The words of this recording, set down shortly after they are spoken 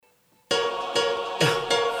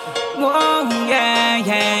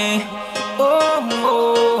yeah. Oh,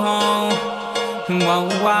 oh, oh. Wow,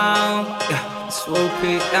 wow. Yeah, swoop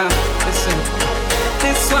it up. Listen.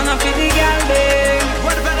 This one up for the girl, them.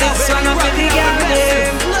 This one up for the girl,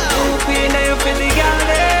 them. Swoop it there for the girl,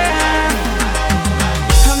 them.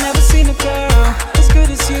 I've never seen a girl as good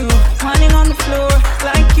as you, whining on the floor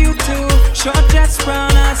like you do. Short dress,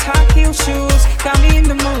 brown eyes, high heel shoes, got me in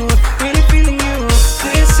the mood, really feeling you.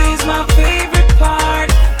 This is my favorite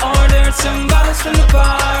part. Order some bottles from the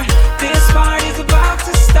bar. This party's about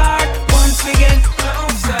to start once we get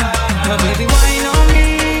closer. Oh, baby, wine on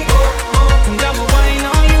me, and double wine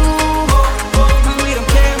on you. And we don't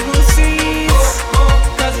care who sees,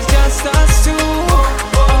 'cause it's just us two.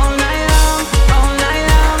 All night long, all night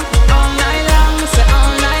long, all night long. Say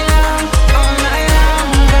all night long,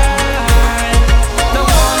 girl. Don't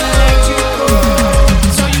wanna let you go.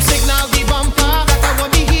 So you signal the bumper that I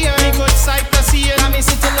want me here. Good sight to see you, got me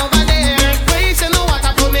sitting over there. Wait, you know what,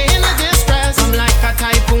 I put me in a distress. I'm like a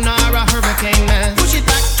typhoon or a hurricane mess. Push it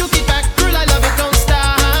back, took it back, girl, I love it, don't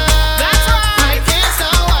stop. That's right, I can't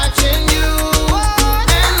stop watching you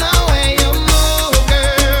and the way you move,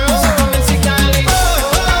 girl. So come and signal it,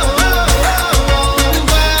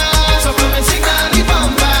 so come and signal the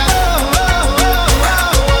bumper,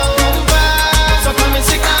 so come and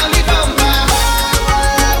signal the bumper,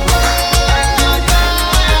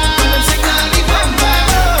 come and signal the bumper,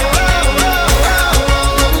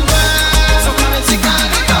 so come and signal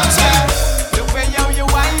the bumper. The way you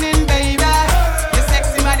whining, baby, your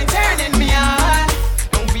sexy body turning me on.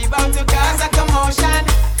 Don't be about to cause a commotion.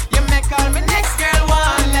 You make all my next girl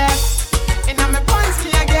want left, and I'm a pants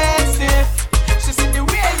me against it. She said the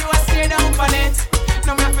way you are stay down on it.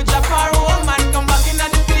 Now me have to drop her home and come back in the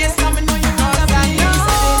place. Now me know you know that I know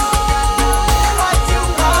what you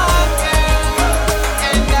want, girl,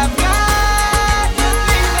 and I've got the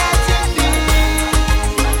thing that you need.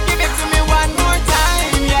 Give it to me one more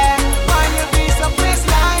time, yeah. Why you be so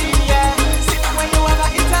waistline, yeah. See when you ever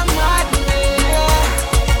hit a mad me,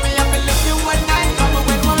 yeah. Me have to lift you one night, come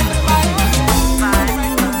away one to fight.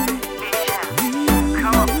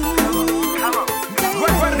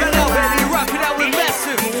 Work it out, baby, rock it out with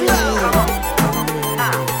massive flow.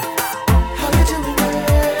 How you doing,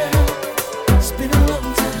 girl? It's been a long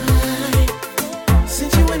time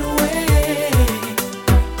since you went away,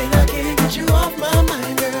 and I can't get you off my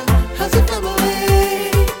mind, girl. How's your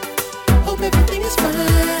family? Hope everything is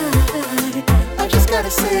fine. I just gotta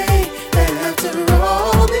say that after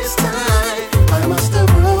all this time, I must have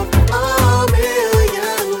wrote a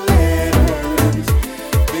million letters,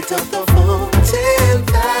 picked up the phone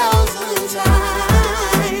 10,000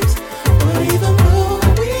 times. But even though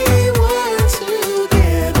we were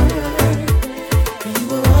together, you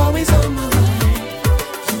were always on my mind.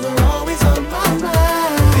 You were always on my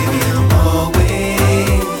mind. Baby, I'm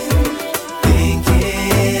always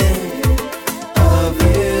thinking of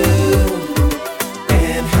you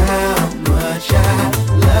and how much I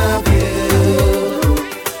love you,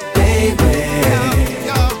 baby.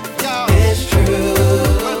 It's true.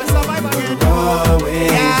 You're always on my mind.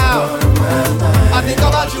 I think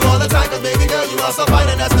about you all the time, 'cause baby girl, you are so fine,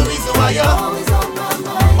 and that's the reason why you're Always on my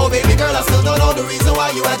mind. oh baby girl, I still don't know the reason why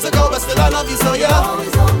you had to go, but still I love you, so yeah.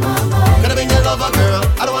 Always on my mind. Gonna be your lover, girl.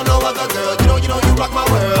 I don't want no other girl. You know you rock my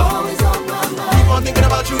world. Always on my mind. Keep on thinking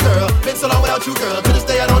about you, girl. Been so long without you, girl. To this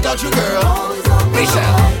day, I don't doubt you, girl. Always on my Risha.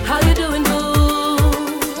 mind. How you doing, boo?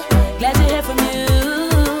 Glad to hear from you.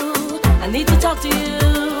 I need to talk to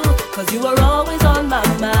you, 'cause you are always on my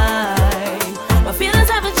mind. My feelings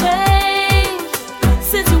haven't changed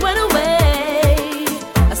since you went away.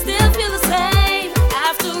 I still feel the same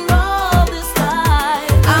after all this time.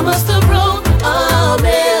 I must have wrote a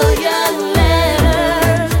million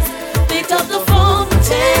letters, picked up the phone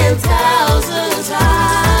 10,000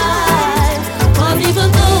 times. But even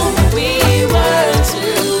though we were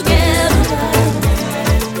together,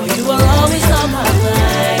 well, you were always on my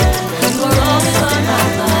mind. You were always on my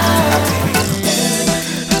mind.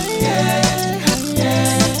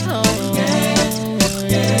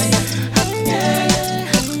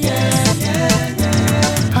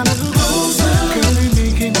 Girl, you're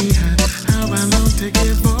making me hot. How I long to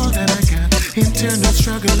give all that I got. Internal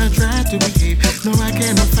struggle, I try to behave. No, I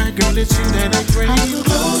cannot fight, girl, it's you that I crave. How you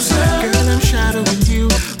closer? Girl, I'm shadowing you.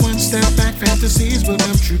 One step back, fantasies will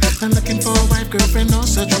come true. I'm looking for a wife, girlfriend, no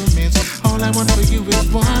such romance. All I want for you is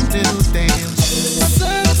one little dance.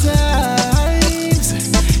 Sometimes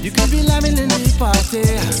you can be lying in the party,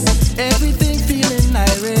 everything feeling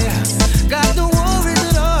irate. Got no worries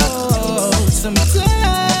at all. Sometimes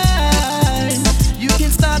you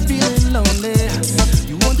can start feeling lonely.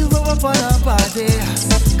 You want to roll up on a party,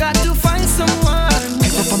 got to find someone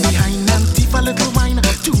up from behind and tip a little wine.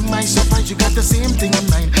 To my surprise, you got the same thing in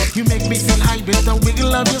mind. You make me feel high with the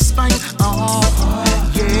wiggle of your spine. Oh,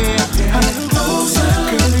 yeah. A little closer,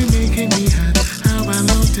 girl, you're making me hot. How I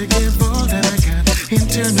long to give all that I got.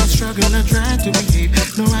 Internal struggle, I try to behave.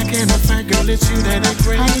 No, I cannot fight, girl, it's you that I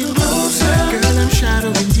crave. Are you closer? Girl, I'm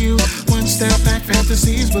shadowing you. One step back,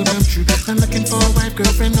 fantasies, but I'm true. I'm looking for a wife,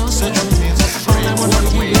 girlfriend, no such romance. All I want to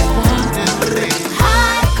do is one day.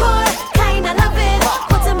 Hardcore, kinda loving.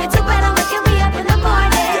 Putting me to bed and waking me up in the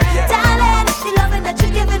morning. Darling, the loving that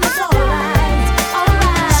you're giving is alright,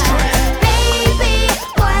 alright. Baby,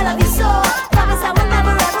 boy, I love you so. Promise I will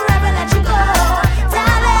never, ever, ever let you go.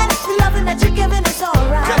 Darling, the loving that you're giving is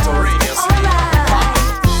alright, alright.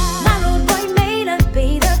 My road boy made us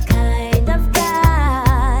be the kind of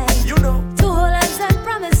guy, you know, to hold hands and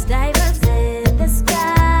promise diamonds in the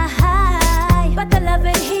sky. But the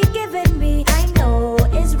loving he giving me, I know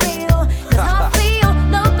is real. 'Cause I feel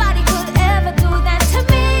nobody could ever do that to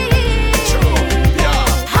me.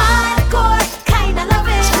 Hardcore, kinda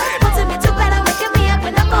loving. Putting me to bed and waking me up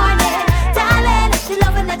in the morning. Darling, the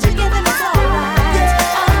loving that you're giving is alright,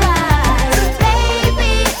 alright.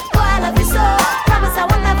 Baby, boy, I love you so. Promise I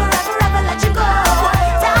will never, ever, ever let you go.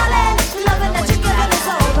 Darling, the loving that you're giving is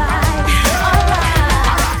alright,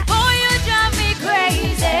 alright. Boy, you drive me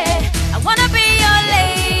crazy. I wanna be your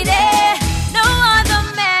lady. No other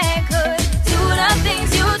man could do the things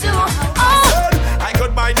you do. Oh, I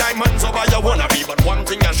could buy diamonds over your wannabe, but one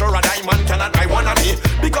thing I'm sure, a diamond cannot buy wannabe.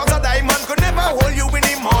 Because a diamond could never hold you in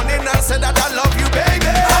the morning and say that I love you,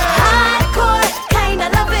 baby. hardcore, kinda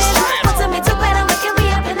loving. Putting me to bed and waking me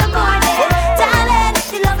up in the morning. Darling,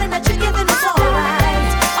 the loving that you're giving is alright,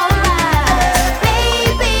 alright.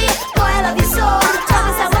 Baby, boy, I love you so.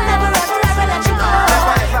 Promise I will never, ever, ever let you go.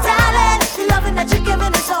 Darling, the loving that you're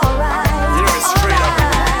giving is alright, You know it's straight up.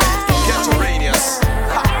 alright. Cateranius.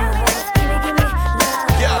 Gimme, gimme love.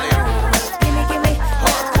 Got it. Gimme, gimme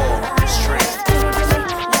Hardcore. Straight.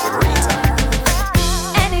 With Rita.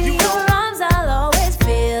 And in your arms I'll always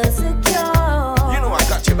feel secure. You know I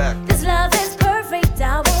got your back. This love is perfect, I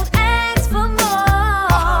won't ask for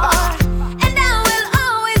more. And I will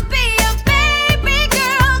always be your baby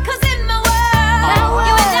girl. 'Cause in my world,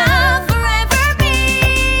 you and I'll forever be.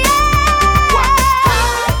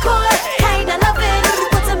 Hardcore, kinda loving.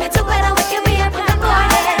 Putting me to bed and waking me up in the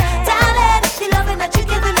morning. Darling, the loving that you're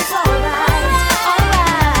giving is alright,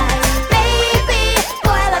 alright. Baby,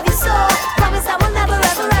 boy, I love you so. Promise I will never,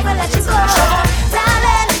 ever, ever let you go.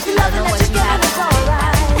 Darling, the loving that you're giving is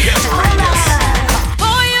alright, alright.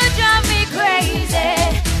 Boy, you drive me crazy.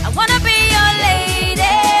 I wanna be your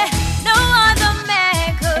lady. No other man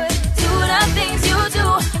could do the things you do.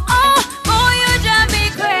 Oh, boy, you drive me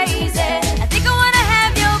crazy. I think I wanna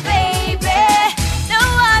have your baby. No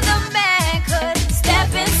other man could step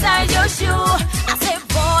inside your shoe. I say,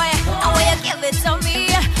 boy, I want you give it to me.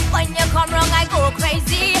 When you come wrong, I go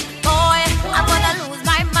crazy. Boy, I wanna lose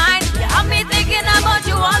my mind. You have me thinking about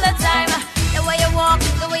you all the time. The way you walk,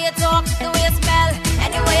 the way you talk, the way you smell, and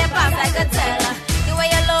the way you pass, I could tell. The way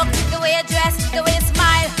you look, the way you dress, the way you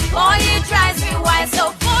smile. Boy, it drives me wild. So,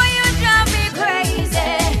 boy, you drive me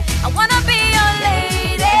crazy. I wanna be your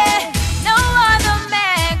lady. No other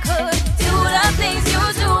man could do the things you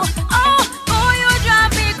do. Oh, boy, you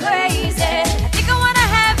drive me crazy. I think I wanna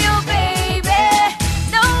have your baby.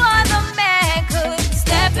 No other man could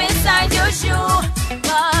step inside your shoe.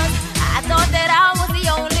 'Cause I thought that I was the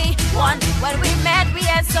only one. When we met, we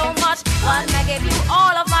had so much fun. I gave you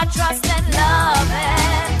all of my trust and love.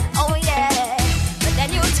 Oh, yeah. But then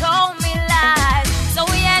you told me lies. So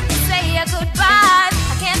we had to say a goodbye.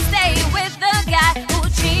 I can't stay with the guy who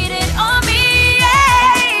cheated on me.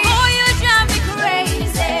 Yeah. Boy, you drive me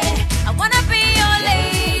crazy. I wanna be your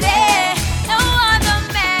lady. No other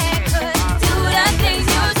man could do the things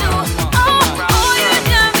you do. Oh, boy, you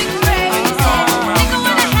drive me crazy. Think I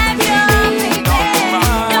wanna have your baby.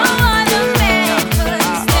 No other man could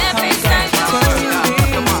step inside your shoes. I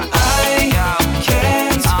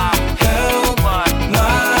can't help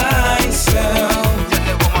myself.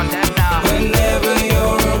 Whenever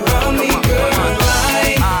you're around me, girl,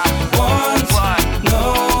 I want no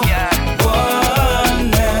one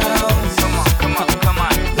else.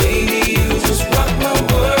 Baby, you just rock my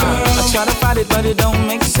world. I try to fight it, but it don't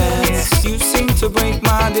make sense. You seem to break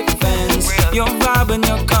my defense. Your vibe and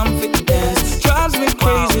your confidence drives me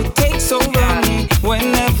crazy, takes over me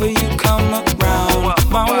whenever you come around.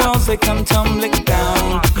 My walls, they come tumbling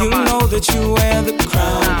down. You know that you wear the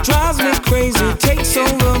crown. Drives me crazy, takes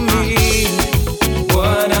over me.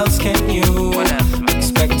 What else can you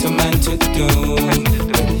expect a man to do when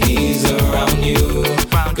he's around you,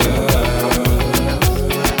 girl?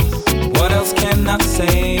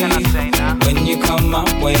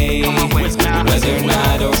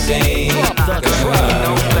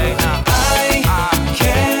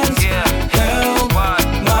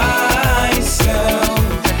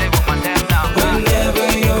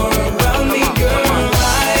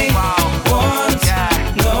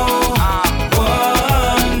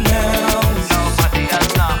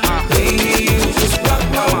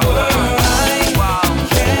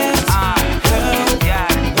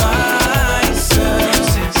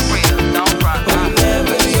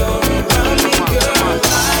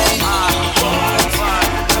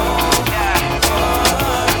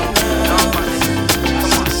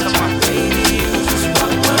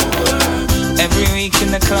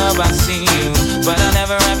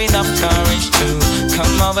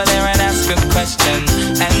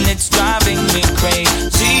 driving me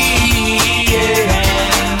crazy.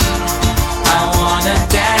 Yeah. I wanna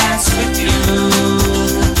dance with you,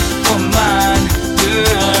 woman,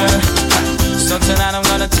 girl. So tonight I'm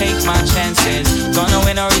gonna take my chances, gonna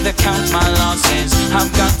win or either count my losses.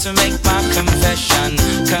 I've got to make my confession,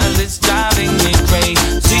 cause it's driving me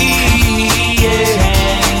crazy.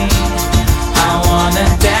 Yeah. I wanna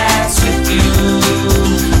dance with you,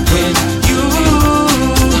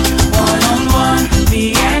 one-on-one,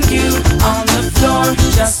 me and you, on the floor,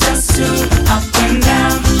 just us two, up and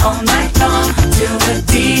down, all night long, till the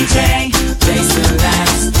DJ plays the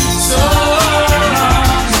last song.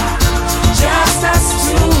 Just us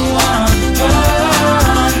two,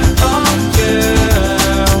 one-on-one, oh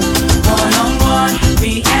girl. One-on-one,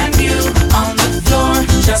 me and you, on the floor,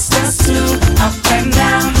 just us two, up and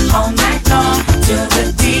down, all night long, till the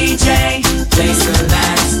DJ plays the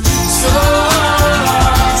last song.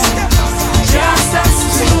 Just us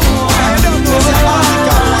two,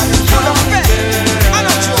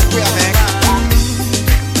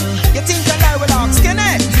 you think I lie without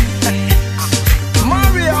skinny?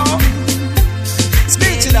 Mario,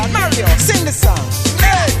 speak to that. Mario, sing the song.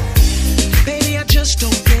 Hey. Baby, I just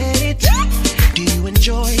don't get it. Do you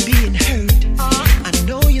enjoy being hurt? I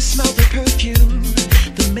know you smell the perfume,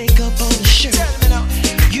 the makeup on the shirt. Tell me now.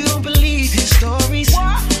 You don't believe his stories.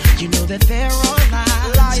 What? You know that there are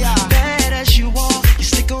lies. Liar. Bad as you are, you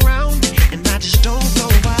stick around, and I just don't know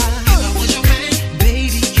why. If I was your man,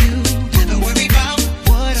 baby, you never worry about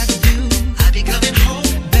what I do. I'd be coming home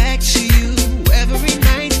back to you every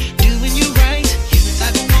night, doing you right. You're the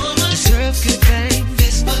type of woman deserve good things.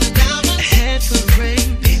 Fist full of diamonds, a head full of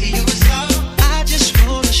rain. Baby, you're a star. I just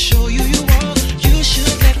wanna show you you are. You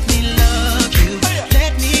should let me love you.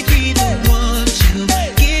 Let me be the one to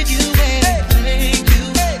give you everything you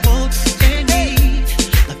want and need.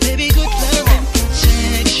 A baby, good love and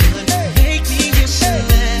protection. Make me your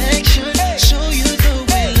selection. Show you the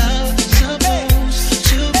way love's supposed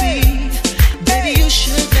to be. Baby, you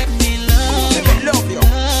should let me love you. Love you.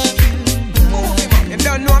 Love you. You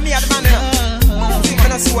don't know me at the man now.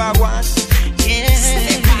 When I see what I want. Yeah.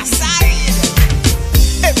 Step aside.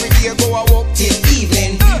 Every day go I walk till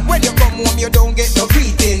evening. When you come home you don't get no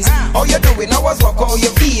greetings. How you doing? I was walk, how you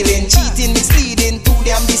feeling? Cheating, misleading, too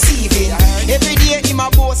damn deceiving. Every day in my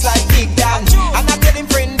boss like Big Dan. And I tell him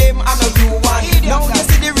friend them I know you want. Now you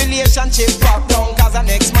see the relationship back down, cause the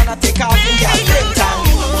next man I take off in their friend time.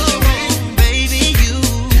 Baby, you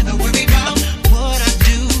never worry about what I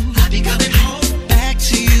do. I'll be coming home back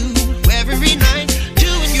to you every night,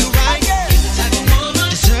 doing you right. You're the type of woman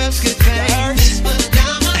deserves good things. Full of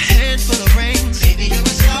diamonds, a handful of rings. Baby, you're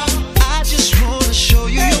a star. I just wanna show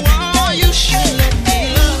you you are. You should let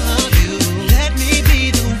me love you. Let me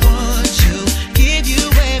be the one to give you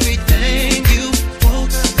everything you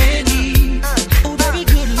want and need. Oh, baby,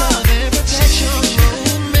 good love and protection.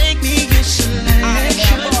 Oh, make me your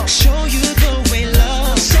selection. Show you the way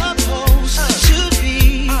love's supposed to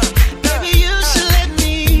be. Baby, you should let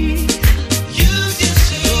me. You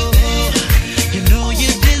deserve it. You know you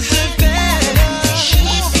deserve better. We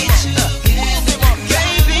should be together,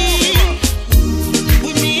 baby.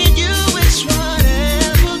 With me and you, it's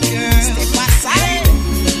whatever, girl. Step aside.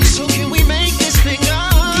 So can we make this thing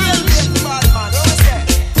ours?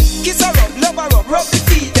 Kiss her up, love her up, rub the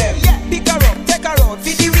feet them. Pick her up, take her out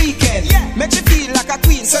for the weekend. Make you feel like a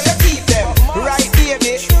queen, so you keep them. Right,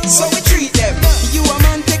 baby, so we treat them. You a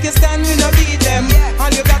man, take a stand, we no beat them.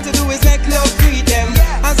 All you got to do is make love, greet them.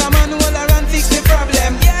 As a man, hold her and fix the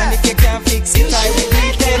problem. And if you can't fix it, I will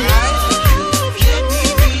beat them. Let me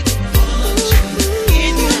be the one to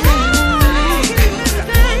give you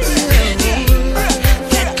everything you want.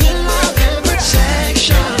 That good love and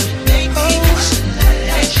protection. Make me your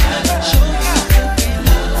selection. Show you the way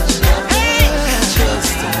love's supposed to be.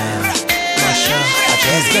 I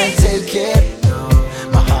just can't take it.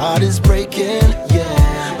 My heart is breaking,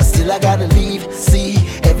 yeah. But still I gotta leave. See,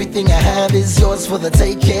 everything I have is yours for the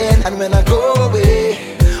taking. And when I go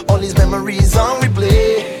away, all these memories on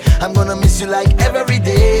replay. I'm gonna miss you like every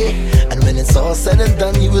day. And when it's all said and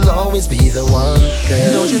done, you will always be the one,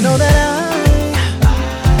 girl. Don't you know that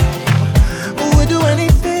I would do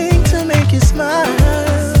anything to make you smile?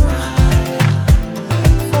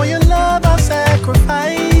 For your love I'll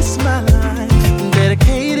sacrifice my life,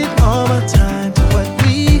 dedicated all my time to what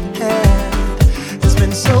we had. It's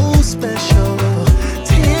been so special.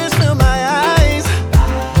 Tears fill my eyes,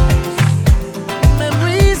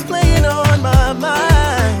 memories playing on my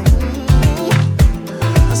mind.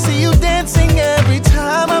 I see you dancing every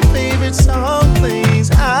time my favorite song plays.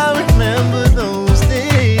 I remember those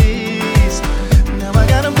days. Now I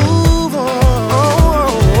gotta move on.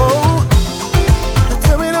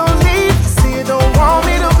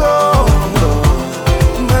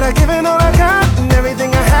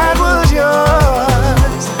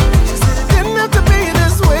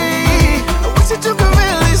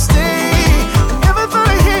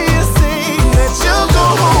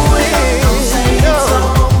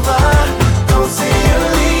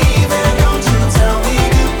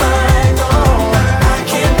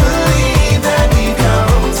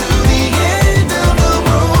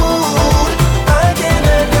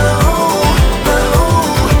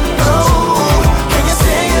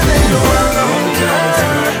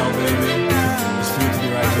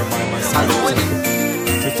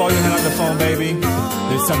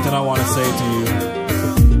 something I want to say to you.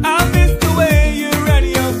 I miss the way you run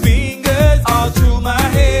your fingers all through my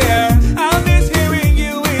hair. I miss hearing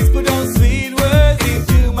you whisper those sweet words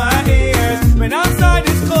into my ears. When outside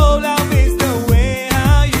is cold, I miss the way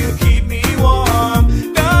how you keep me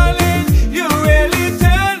warm. Darling, you really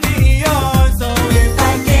turn me on. So if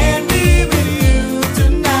I can't be with you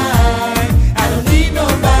tonight, I don't need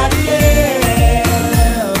nobody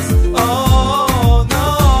else. Oh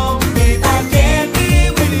no, if I can't be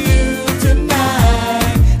with you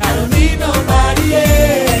tonight, I don't need nobody else.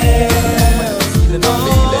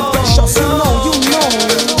 Precious, you know.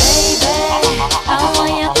 I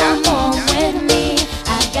want you to come home with me.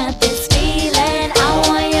 I got this feeling. I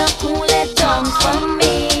want you to cool it down for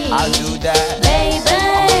me. I'll do that. Baby,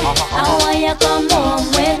 I want you to come home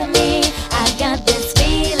with me. I got this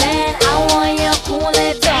feeling. I want you to cool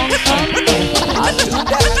it down for me. I'll do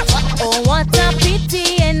that. Oh, what a pity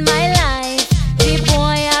in my life. The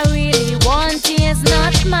boy I really want is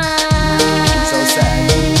not mine. So sad,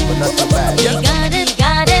 but not too bad.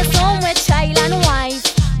 Got it home with child and wife,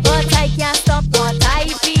 but I can't stop what I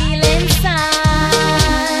feel inside.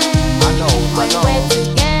 I know. When we're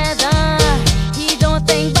together, he don't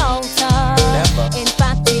think about her. Never. In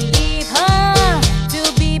fact, he leave her to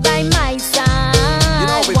be by my side. You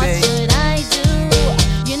know me, What babe. should I do?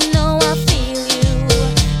 You know I feel you.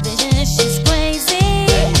 This is crazy.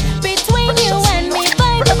 Between you and me,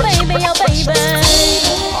 baby, baby, oh baby.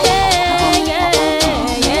 Yeah.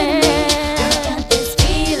 Got this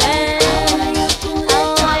feeling. I want you to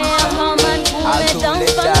come and cool I'll it cool down it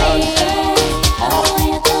for down. me. I want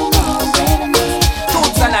you to come home with me.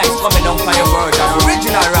 Toots and Ice coming down for your word. An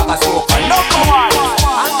original rocker soca. Number one.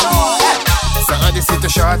 I know. So this is the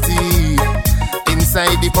shorty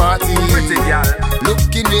inside the party. Pretty girl.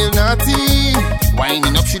 Looking real naughty,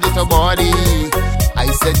 winding up she little body. I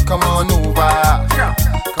said come on over,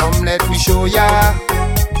 come let me show ya.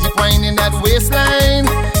 Keep winding that waistline.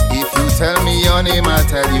 If you tell me your name, I'll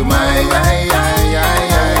tell you my.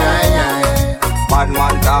 Bad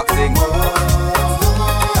man toxic.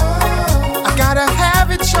 I gotta have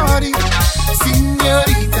it, shorty.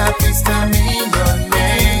 Señorita, please tell me your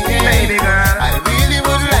name. Baby girl. I really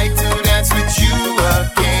would like to dance with you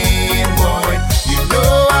again, boy. You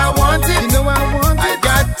know I want it. I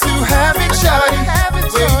got to have it, shorty.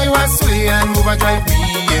 When you are sway and move and drive me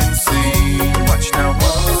insane. Watch now.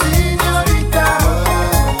 Señorita,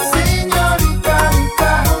 señorita,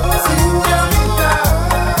 señorita,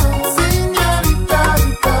 señorita,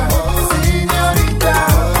 señorita,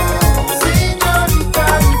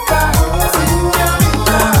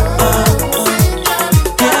 señorita,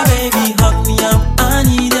 Yeah, baby, hug me up. I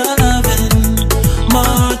need your loving. My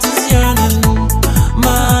heart is yearning.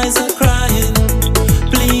 My eyes are crying.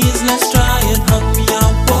 Please, let's try it. Hug me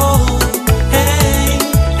up. Whoa, hey,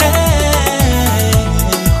 hey.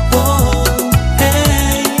 Whoa,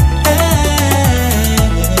 hey, hey.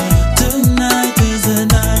 Tonight is the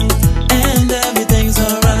night, and everything's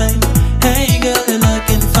alright. Hey, girl, you're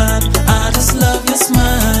looking fine. I just love your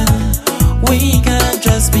smile. We can't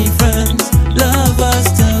just be friends. Love us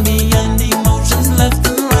till the end. Emotions left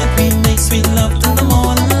and right. We make sweet love till the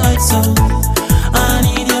morning light. So I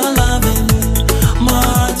need your loving. My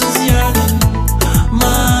heart is yearning.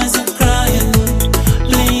 My eyes are crying.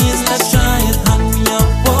 Please, let's try it. Hug me up.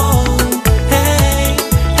 Whoa, hey,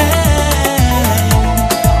 hey.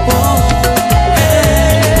 Whoa,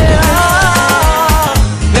 hey.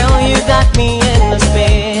 Girl, you got me in the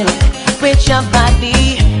spin with your body,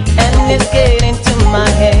 and it's getting to my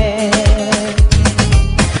head.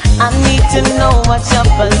 I need to know what's your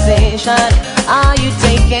position. Are you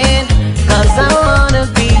taking? 'Cause I wanna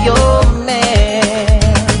be your man.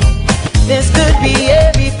 This could be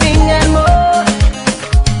everything and more.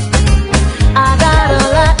 I got a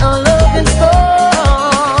lot of love in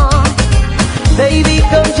store. Baby,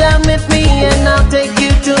 come jam with me and I'll take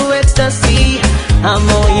you to ecstasy. I'm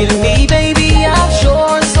all you need, baby, I'm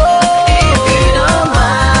sure so. If you don't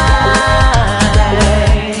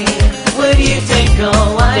mind, would you take a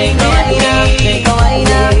wine with me? Take a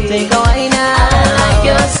wine up, take a wine up. I like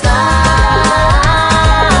your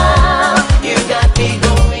style. You got me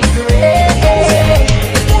going crazy.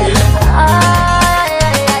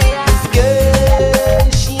 This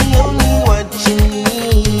girl, she only watching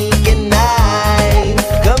me. Can I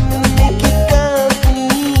come and make it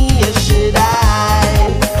company? Or should I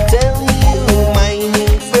tell you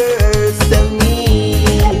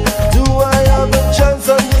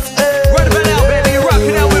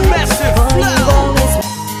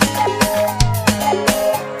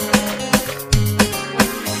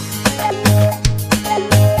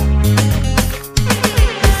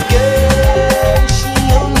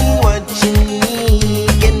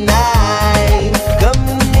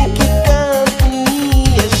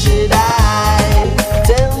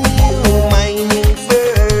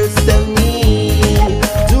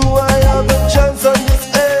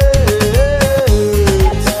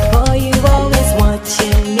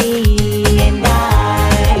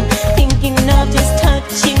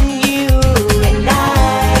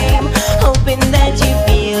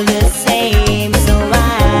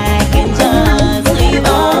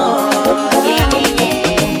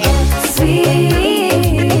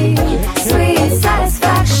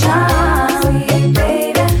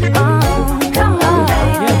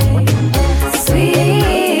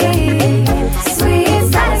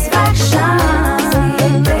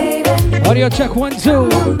check 1,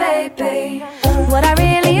 2. Baby, what I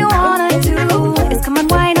really wanna do is come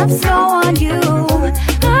and wind up slow on you.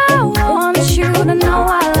 I want you to know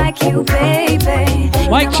I like you, baby.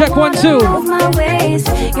 Mic check 1, 2. Move my ways,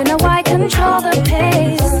 you know I control the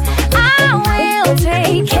pace. I will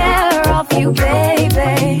take care of you,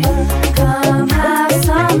 baby. Come have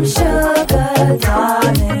some sugar,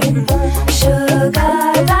 darling. Sugar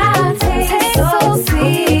that tastes so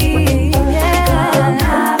sweet. Come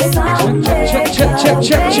have some check.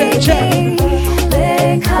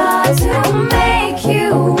 Liquor to make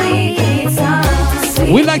you weak.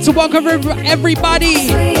 We like to welcome everybody.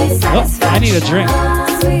 Oh, I need a drink.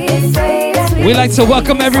 We like to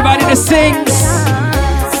welcome everybody to Sings.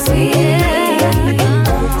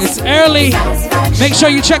 It's early. Make sure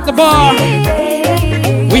you check the bar.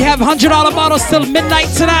 We have $100 bottles till midnight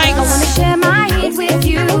tonight.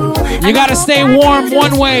 You gotta stay warm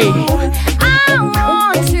one way.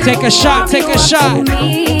 Take a shot, take a shot.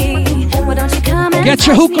 Get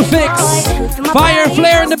your hookah fix. Fire and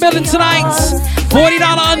Flare in the building tonight. $40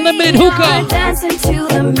 unlimited hookah. Dancing to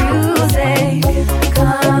the music.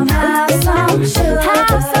 Come have some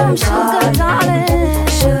sugar, darling.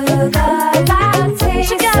 Sugar that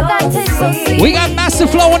tastes so sweet. We got Master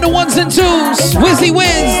Flow on the 1s and 2s. Wizzy Wiz,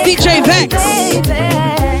 DJ Vex.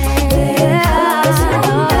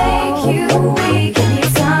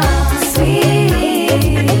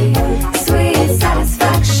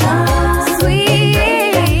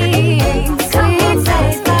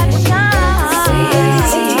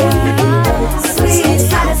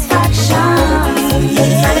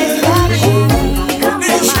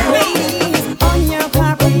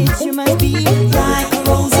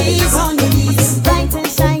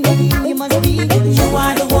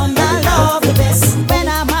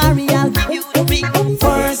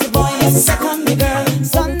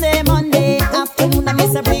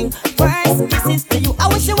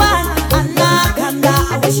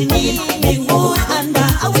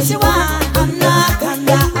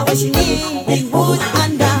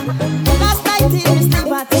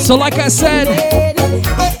 So like I said,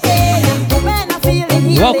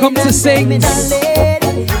 welcome to Sings.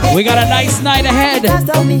 We got a nice night ahead.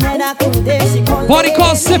 Party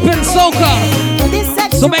called Sippin' Soca.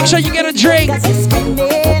 So make sure you get a drink.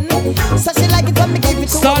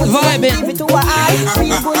 Start vibing.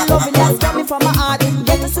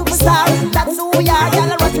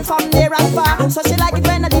 So she like it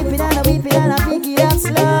when I dip it and I whip it and I pick it up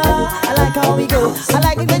slow. I like how we go. I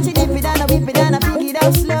like it when she dip it and I whip it and I pick it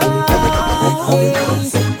up slow.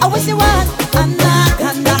 I wish you want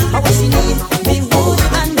anaconda. I wish you need big wood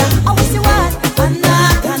under. I wish you want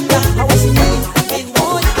anaconda. I wish you need big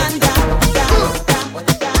wood under.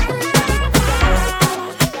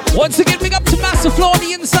 Once again, big up to Master Flow on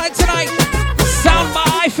the inside tonight. Sound by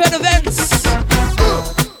iFed Events.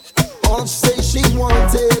 All she say she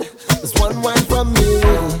wanted was one wine from me.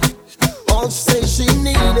 All she say she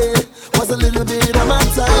needed was a little bit of my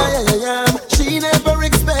time. She never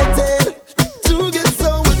expected to get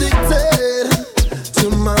so addicted to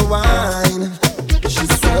my wine. She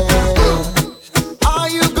said, are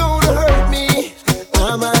you gonna hurt me?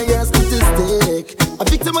 Am I a statistic? A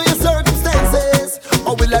victim of your circumstances?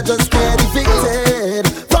 Or will I just get evicted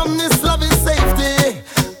from this loving safety?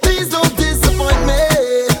 Please don't disappoint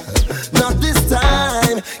me. Not this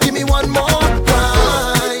time. Give me one more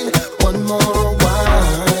wine. One more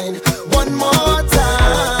wine. One more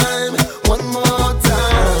time.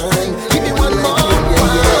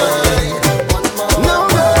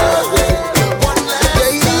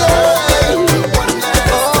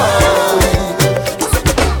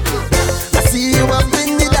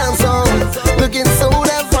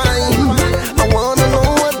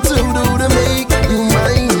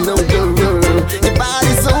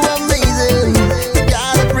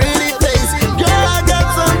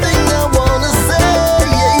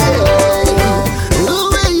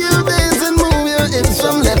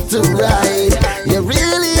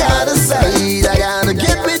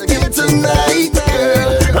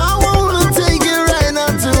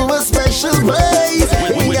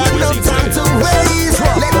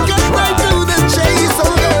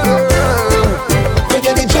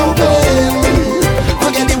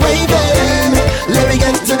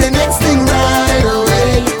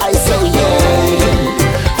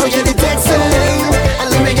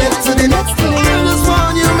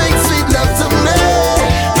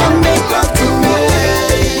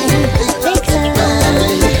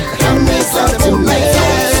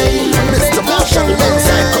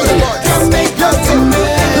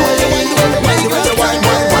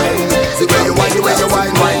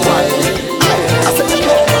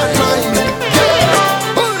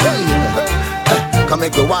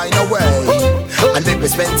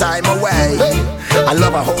 spend time away. I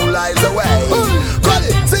love our whole lives away. Call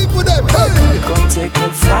it, sing with them. Come take me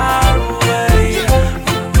far away.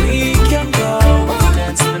 We can go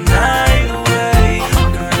dance the night away.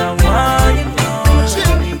 Girl, I want you know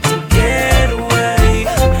I need to get away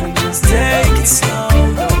and just take it slow.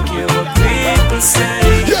 Don't care what people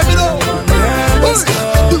say. Yeah, me know.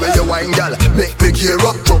 The way you wine, girl, make me gear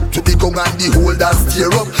up. Drop to the gong and the hold and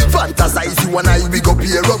steer up. Fantasize you and I, we go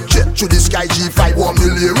pair up. Jet to the sky, G5, 1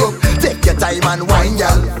 million up. Take your time and wine,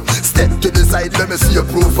 girl. Step to the side, let me see your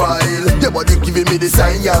profile. Your body giving me the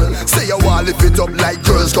sign, girl. Say you want lift it up like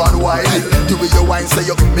girls gone wild. The way you wine, say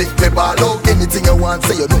you make me ball out. Anything you want,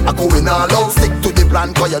 say you know I going all out. Stick to the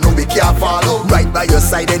plan, cause you know we can't follow. Right by your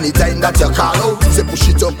side anytime that you call out. Say push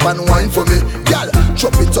it up and wine for me, girl.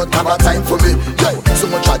 Drop it out, have a time for me. Yo, so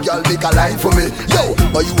much a girl make a line for me. Yo,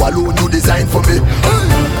 but you alone, you design for me.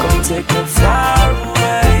 Come take me far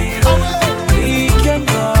away. We can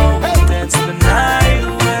go dance the night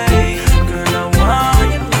away. Girl, I want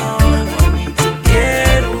you know I need to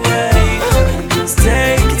get away and just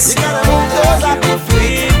take it slow. Don't care what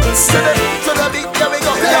people say. To the beat, here we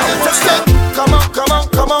go. Come on, come on,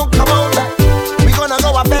 come on, come on. We gonna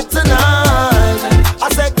go a bed tonight. I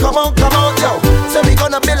said, come on, yo. So we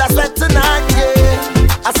gonna build a sweat tonight,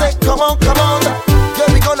 yeah. I said, come on,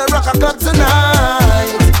 yeah, we gonna rock a club tonight.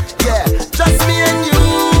 Yeah, just me and you.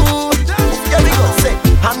 Here we go, say,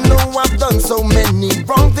 I know I've done so many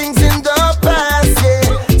wrong things in the past,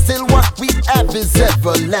 yeah. Still what we have is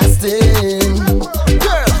everlasting.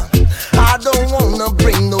 Girl, I don't wanna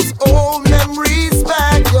bring those old memories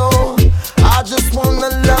back, yo. I just wanna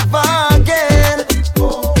love again.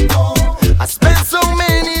 I spent so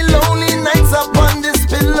many lonely nights up on this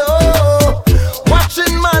pillow,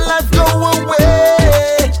 watching my life go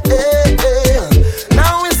away.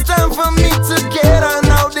 Now it's time for me to get on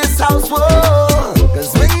out this house, whoa.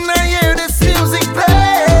 Cause when I hear this music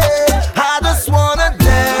play, I just wanna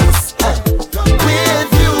dance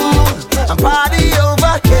with you and party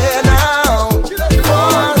over here now.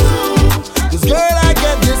 Cause girl, I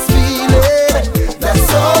get this feeling that's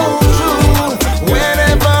so true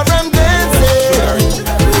whenever I'm dancing.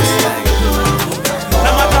 No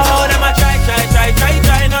matter how them a try,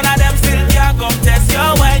 none of them still can't come test you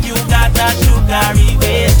when you got that sugary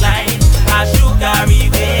waistline, a sugary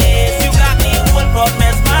waist. You got me whole crowd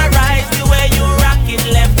mesmerized the way you rock it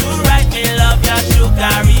left to right. Me love your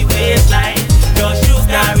sugary waistline, your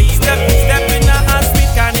sugary waist. Step in a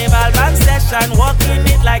speed carnival band session, walking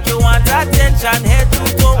it like you want attention. Head to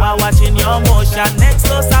toe, while watching your motion. Next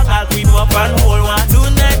slow song, I'll creep up and hold one.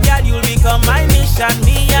 Tonight, girl, you'll become my mission.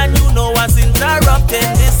 Me and you know what's interrupted.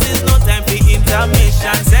 This is no time for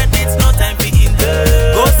intermission. Said it's no time for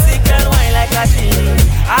Go sick and wine like a chili.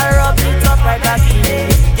 I rub it up right back in it.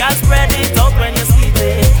 Girl, spread it out when you sleep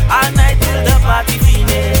it. All night till the party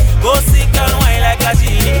finish. Go sick and wine like a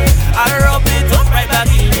chili. I rub it up right back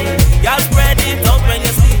in it. Girl, spread it out when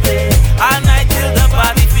you sleep it. All night till the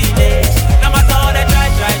party finish. No matter how they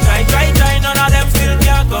try, none of them still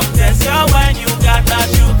can't come test you when you got a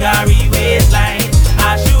sugary waistline,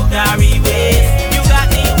 a sugary waist. You got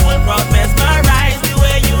the whole crowd mesmerized the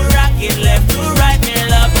way you rock it left to right. Me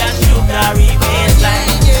love that sugary waistline,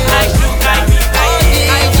 a sugary waist.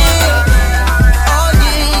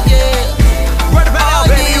 Right about now,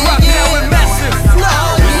 baby, you rockin' out with Massive.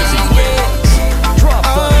 Drop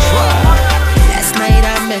the drop. Last night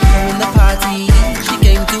I met her in the party. She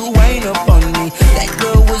came to wind up on me. That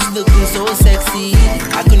girl was looking so sexy.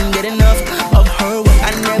 I couldn't get enough of her.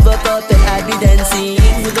 I never thought that I'd be dancing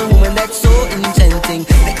with a woman that's so enchanting.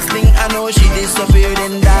 Next thing I know, she disappeared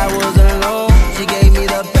and I was alone. She gave me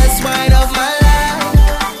the best wine of my life.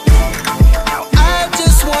 Now I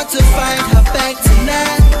just want to find her back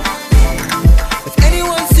tonight. If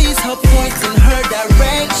anyone sees her, point in her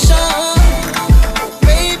direction. Oh,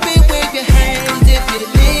 baby, wave your hands if you're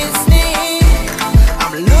listening.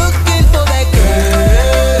 I'm looking for that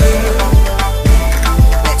girl,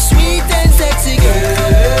 that sweet and sexy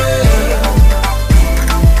girl.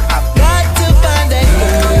 I've got to find that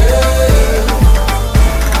girl.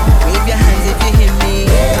 Wave your hands if you hear me.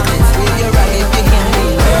 Let's wave your rock if you hear me.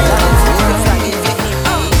 Let's wave your flag if you hear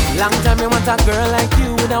me. Long time you want a girl like you,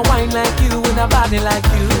 with a wine like you, with a body like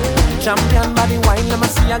you. Champion body wine, let me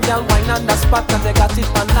see a girl wine on the spot, cause they got it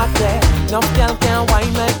on that there. No girl can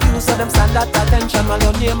wine like you, so them stand at attention while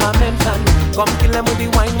your name I mention. Come kill them with the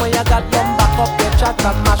wine where you got them back up your chat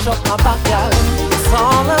and mash up my back, girl. It's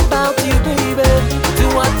all about you, baby. Do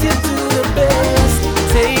what you do the best.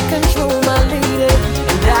 Take control, my lady,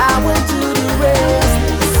 and I will do the rest.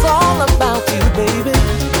 It's all about you, baby.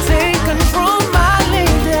 Take control, my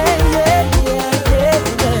lady, yeah, yeah, yeah.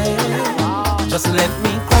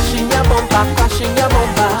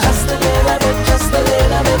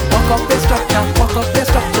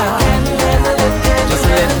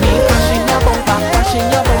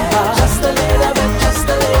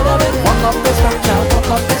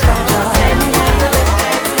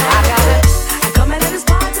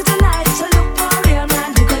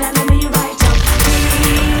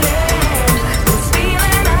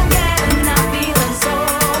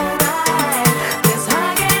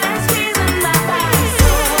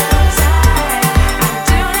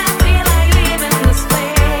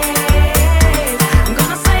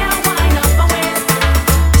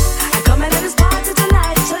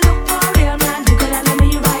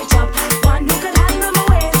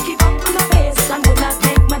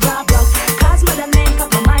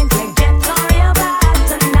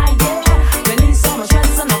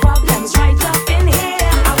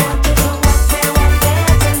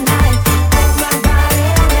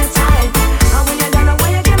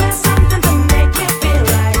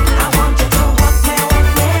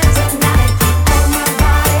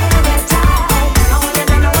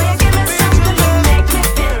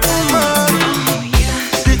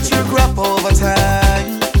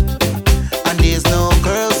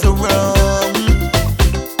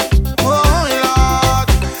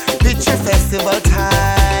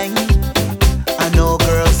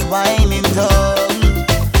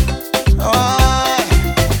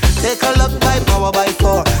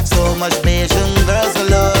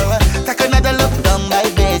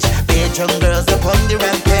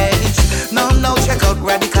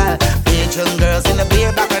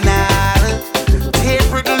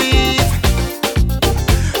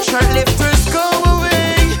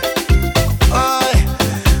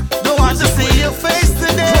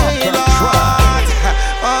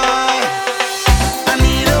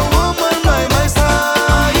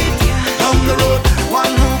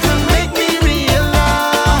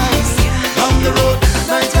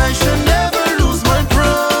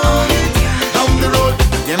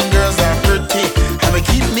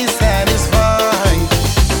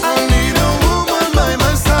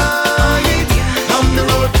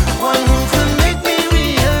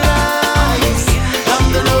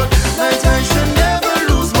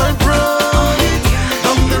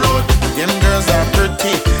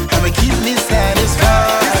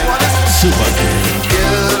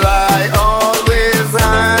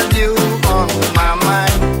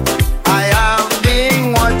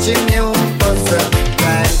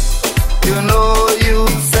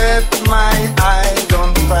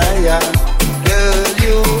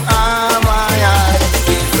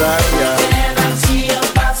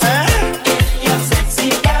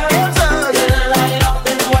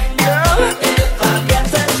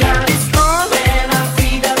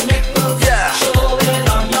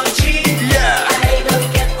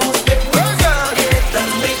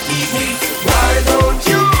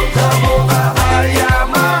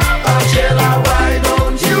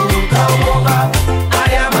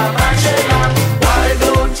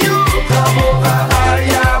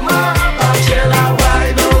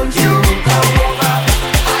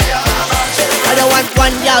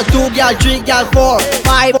 girl, 3 girl, 4,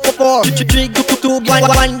 5, 4, 3, 2,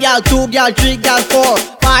 1 girl, 2 girl, 3 girl, 4,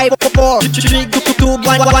 5, 4, 3, 2,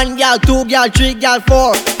 1 girl, 2 girl, 3 girl,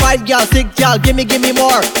 4, 5 girl, 6 girl, gimme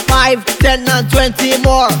more, 5, 10 and 20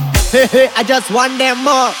 more. I just want them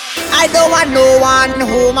more. I don't want no one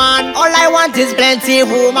woman. All I want is plenty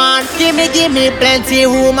woman. Gimme plenty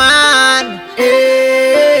woman.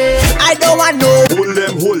 I don't want no.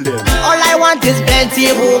 Hold them. All I want is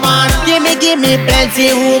plenty woman. Gimme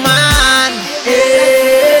plenty woman.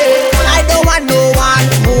 I don't want no one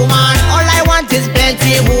woman. All I want is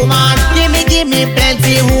plenty woman. Gimme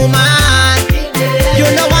plenty woman. You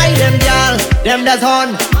know why them girl, them that's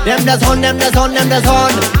on, them that's on, them that's on, them that's on.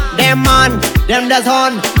 Them man, them that's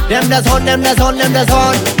on, them that's on, them that's on, them that's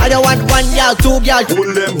on. I don't want 1 girl, 2 girl,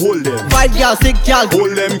 Hold them. 5 girl, 6 girl,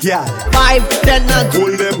 Hold them, girl. 5, 10 and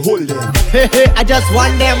Hold them. I just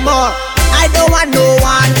want them more. I don't want no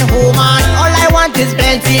one woman. All I want is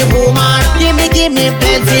plenty woman. Gimme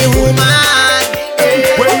plenty woman.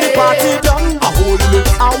 When the party done, I hold me.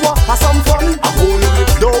 I want have some fun. I hold me.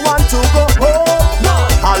 Don't want to go home.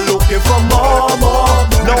 I'm looking for more.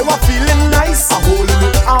 Now I'm feeling nice. I hold me.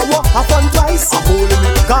 I want have fun twice. I hold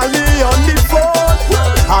me. Call me on the phone.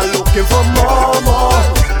 I'm looking for more.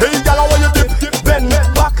 Hey, girl, I want you dip, bend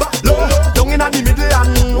back low, down in the middle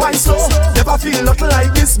and wine slow. Never feel nothing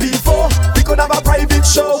like this before. We could have a private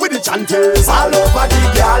show with the chanters all over the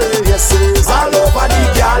girl. Yes, it's all over the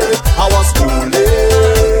girl. I was cooling,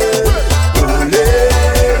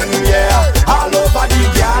 yeah. All over the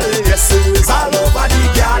girl. Yes, it's all over the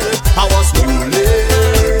girl. I was cooling.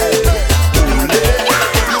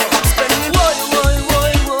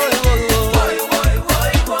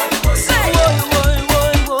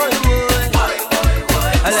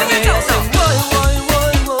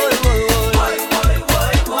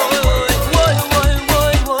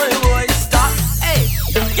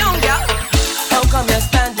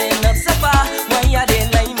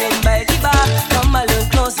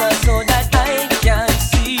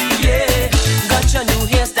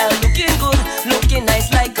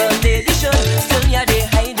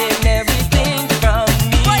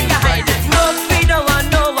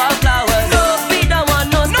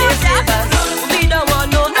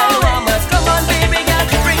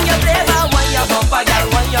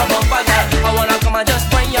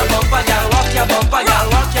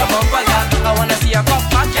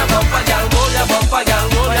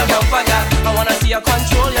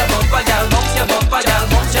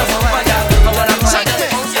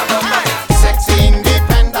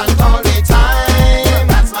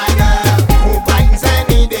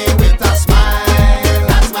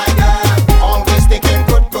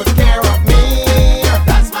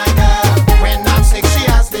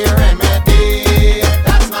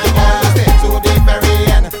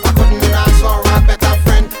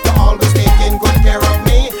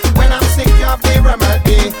 When I'm sick, you have the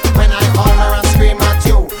remedy. When I holler and scream at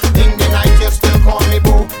you in the night.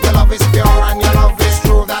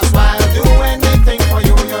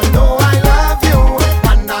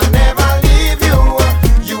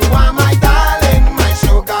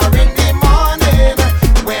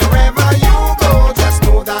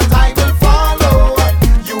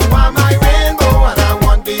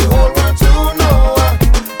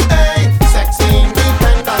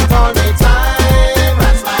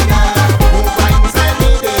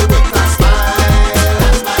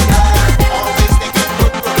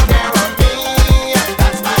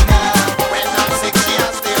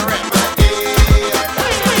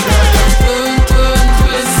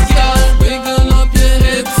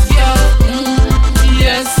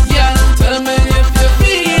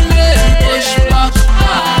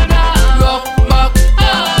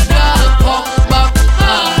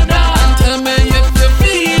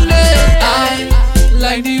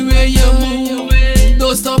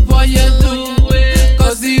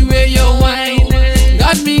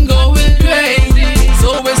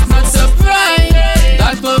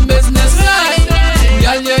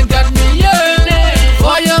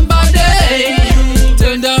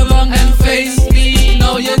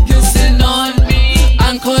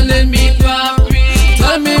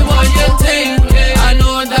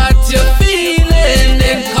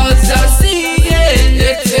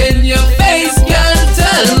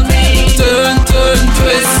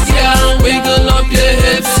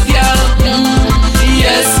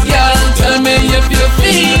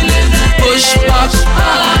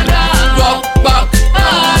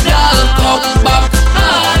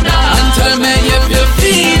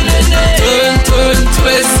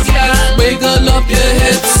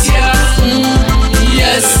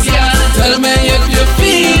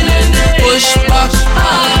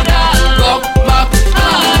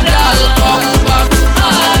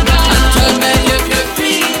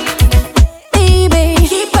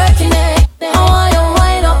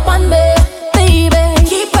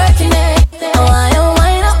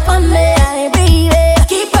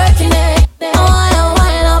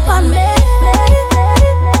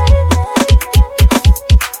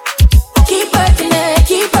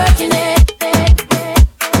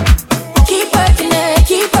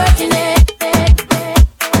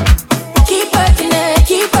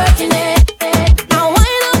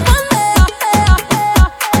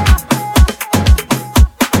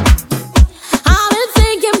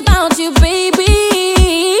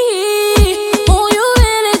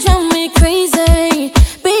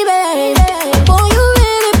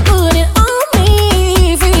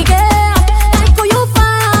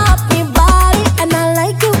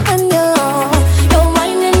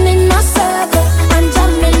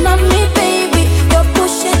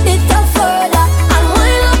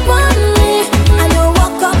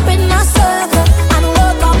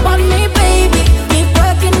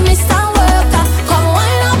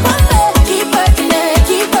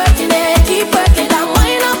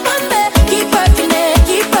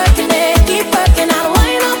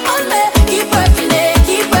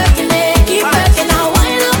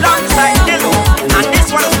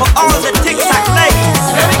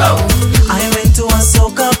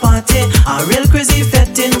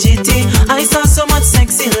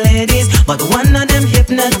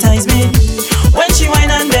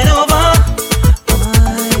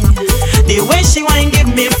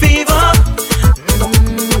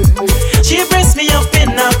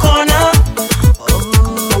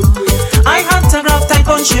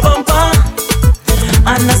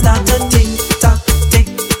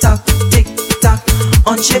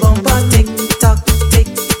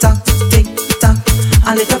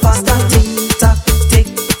 a little faster. Tick tock, tick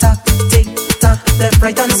tock, tick tock. Left,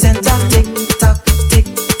 right, and center. Tick tock, tick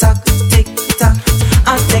tock, tick tock.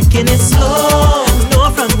 I'm taking it slow,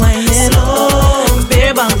 no front winding. Slow,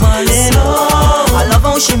 bare back winding. Slow, I love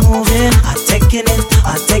how she moving. I'm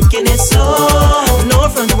taking it slow, no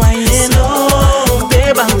front winding. Slow,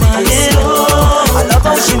 bare back winding. Slow, I love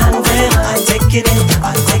how she moving. I'm taking it.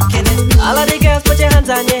 All of the girls, put your hands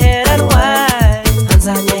on your head and wine. Hands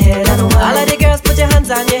on your head and wine. All of the girls, put your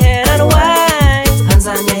hands on your head and wine. Hands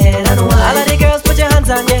on your head and wine. All of the girls, put your hands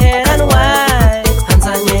on your head and wine. Hands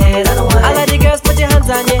on your head and wine. All of the girls, put your hands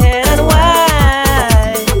on your head and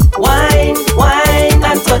wine. Wine, wine,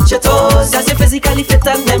 and touch your toes. Cause you're physically fit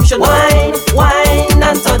and them should wine, wine,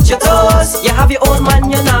 and touch your toes. You have your own man,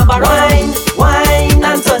 you're not wine, wine,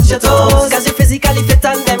 and touch your toes. Cause you're physically fit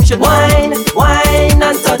and them should wine, wine,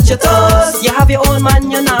 and touch your toes. You have your own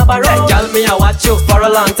man, you're not borrow. Hey, girl, me I watch you for a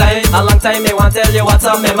long time. Me want tell you what's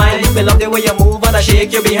on my mind. Me love the way you move and I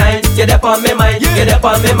shake you behind. Get up on me mind, get up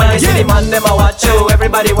on me mind. See the man them I watch you.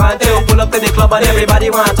 Everybody want to pull up to the club and everybody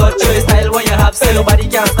want to touch you. The style what you have, still nobody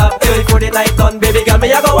can stop you. Before the night done, baby girl,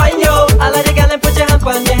 me I go wine you. All of the girl and put your hand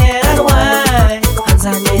on your head and wine. Hands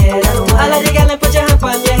on your head and wine. All of the girl and put your hand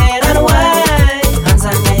on your head and wine. Hands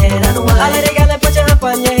on your head and wine. All of the girl and put your hand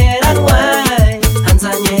on your head and wine. Hands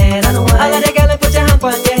on your head and wine. All of the girl and put your hand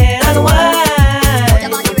on your head and wine.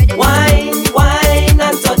 Wine, wine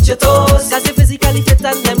and touch your toes. Cause you're physically fit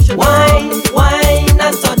and them should wine, wine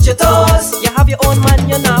and touch your toes. You have your own man,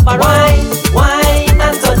 you're not borrow. Wine, wine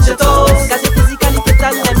and touch your toes. Cause you're physically fit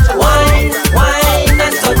and them should wine, wine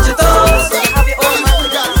and touch your toes. You have your own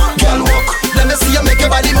man. Girl, walk, let me see you make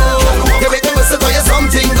your body move. You make me whistle for you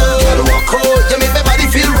something good. Girl, walk, oh, you make my body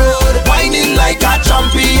feel good. Whining like a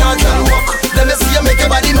champion. Girl, walk, let me see you make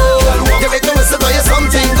your body move. You make me whistle for you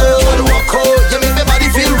something good. Girl, walk, oh, you make my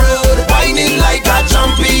body feel good. Whining like a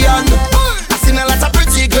champion. I seen a lot of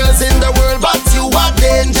pretty girls in the world, but you are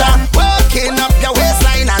danger. Working up your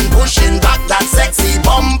waistline and pushing back that sexy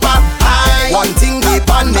bumper. One thing deep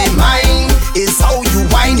on my mind is how you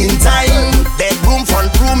whine in time. Bedroom,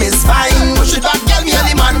 front room is fine. Push it back, girl, me and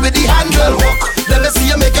the man with the hand. Girl, walk, let me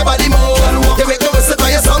see you make your body move. You make me whistle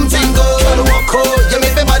for you something good. Girl, walk, oh, you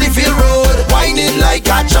make my body feel rude. Whining like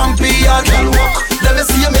a champion. Girl, walk, let me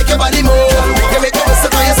see you make your body move. You make me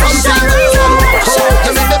whistle for you something good. Girl, walk, oh,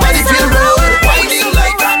 you make my body feel rude. Whining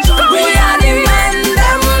like a champion. We are the men,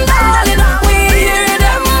 them darling. We hear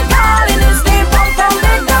them calling. It's the pump and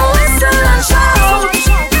make the whistle and shout.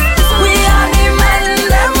 We are the men,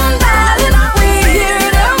 them darling. We hear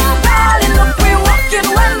them calling. Look, we walk it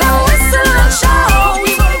when the whistle and shout.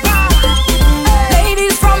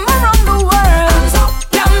 Ladies from around the world,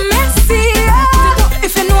 let me see ya.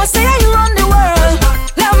 If you know, say you run the world.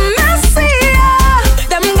 Let me see ya.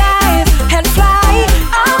 Them guys head fly.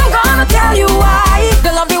 I'm gonna tell you why.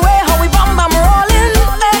 They love the way how we bum bum rolling.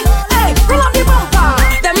 Hey, hey, roll up the bumper.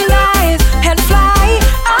 Them guys head fly.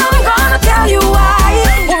 I'm gonna tell you why.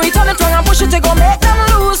 When we turn it around and push it, they gon' make them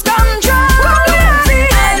lose control.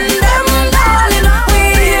 And them darling, we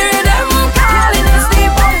hear them calling. It's the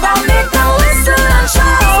bumper, make them whistle and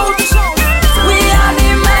shout. We are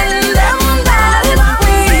the men, them darling.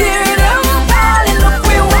 We hear them calling. Look,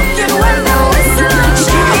 we walk it when the whistle and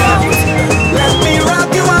shout. Let me rock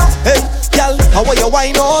you out. Hey, girl, how are you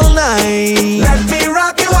wine all night? Let me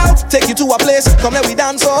rock you out. Take you to a place, come let we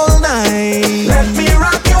dance all night. Let me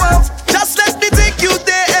rock you out. Just let me take you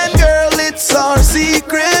there, and girl, it's our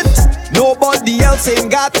secret. Nobody else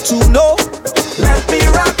ain't got to know. Let me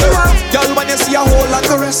rock you out. Girl, when you see a whole and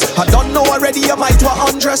caress, I don't know already, you might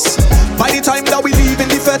want undress. By the time that we leave in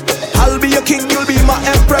the fete, I'll be your king, you'll be my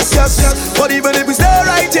empress, yes, yes. But even if we stay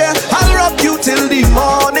right here, I'll rock you till the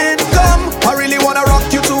morning come. I really wanna rock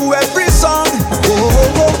you to every song. Oh,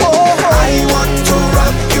 oh, oh, oh. I want to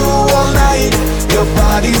rock you all night. Your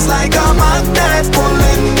body's like a magnet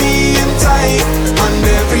pulling me in tight. And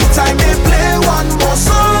every time they play one more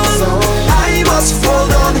song, I must fall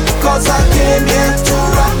down, cause I came here to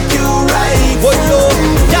rock you right. Oh, yo,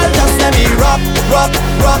 y'all just let me rock, rock,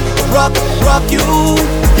 rock, rock, rock you.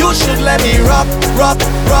 You should let me rock, rock,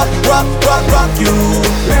 rock, rock, rock, rock you.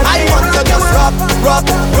 I want to just rock, rock,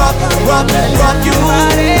 rock, rock, rock you.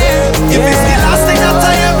 If it's the last thing that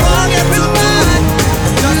I ever get to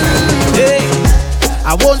do. Hey,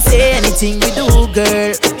 I won't say anything we do,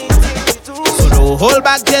 girl. So don't hold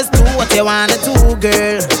back, just do what you wanna do,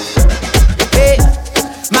 girl. Hey,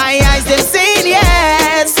 my eyes them saying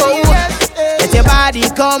yes, so let your body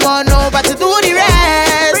come on over to do the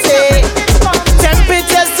rest. Hey,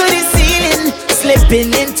 temperatures to the ceiling,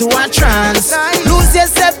 slipping into a trance. Lose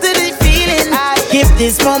yourself to the feeling, give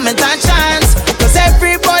this moment a chance. Cause every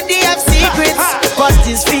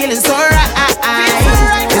feeling so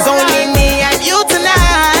right. It's only me and you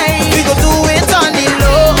tonight. We gon' do it on the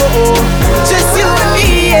low. Just you and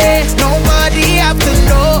me, yeah. Nobody have to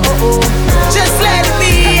know. Just let it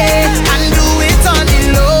be, yeah. And do it on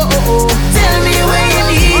the low. Tell me where you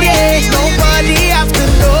need it. Nobody have to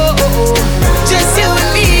know. Just you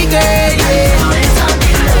and me, girl, yeah.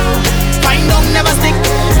 Wine don't never stick.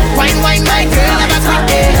 Wine, wine, my girl, never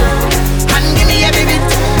quit, yeah. And give me every bit.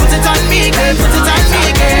 Put it on me, girl. Put it on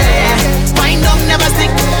me, girl, yeah. Wine don't never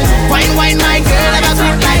stick. Wine, wine, my girl, never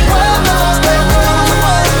quit, like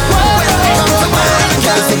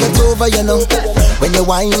Girl, take it over, you know. When you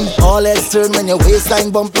whine, all heads turn. When your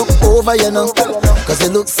waistline bump, look over, you know. Cause you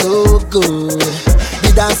look so good.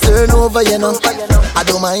 The dance turn over, you know. I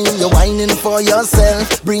don't mind you whining for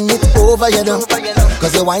yourself. Bring it over, you know.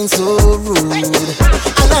 Cause you whine so rude.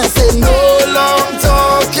 And I say no long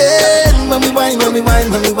talking. When we whine, when we whine,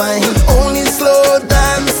 when we whine. Only slow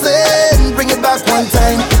dancing. Bring it back one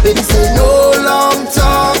time. Baby say no long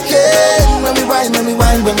talking. When we whine, when we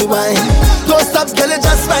whine, when we whine. Don't stop, girl, you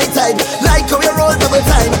just my time. Like how you roll double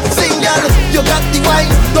time. Sing, girl, you got the wine.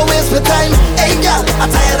 Don't waste my time. Hey, girl, I'm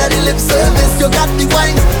tired of the lip service. You got the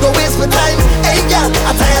wine. Don't waste my time. Hey, girl,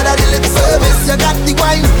 I'm tired of the lip service. You got the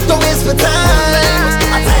wine. Don't waste my time.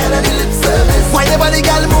 I'm tired of the lip service. Why nobody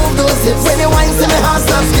girl move those hips? When you whine, see my heart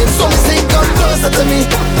stop skip. So me sing, come closer to me,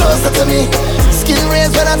 closer to me. Skin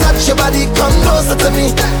raised when I touch your body. Come closer to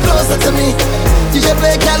me, closer to me. DJ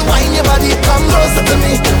play, girl, whine your body. Come closer to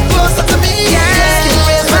me, closer to me. Yeah. Skin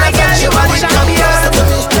raised when I touch your body. Come closer to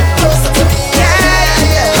me, closer to me.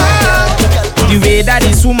 The way that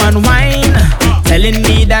this woman whine, telling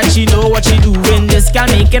me that she know what she doing. This can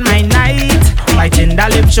make it my night. Biting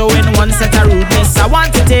that lip, showing one set of rudeness. I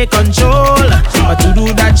want to take control, but to do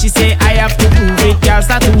that she say I have to prove it. Girl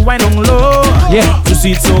start to whine on low. Yeah, to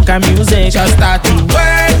sweet soca music. Just start to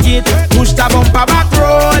work it. Push the bumper back,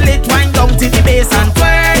 roll it. Wind down to the bass and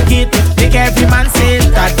twerk it. Make every man say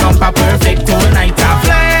that bumper perfect tonight. I'm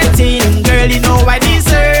flirting, girl, you know I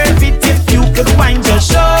deserve it. If you could whine, just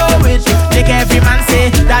show it. Make every man say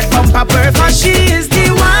that bumper perfect. She is the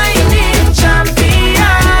whining champion.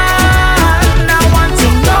 I want to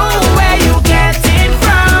know where you get it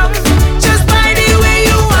from. Just by the way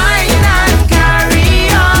you whine and carry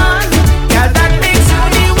on. Girl, that makes you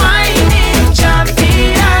the whining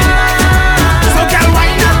champion. So girl,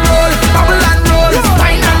 whine and roll, bubble and roll,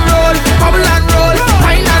 whine and roll, bubble and roll,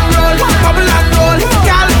 whine and roll, bubble and roll.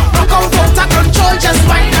 Girl, rock out of control, just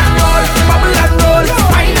whine and roll, bubble and roll,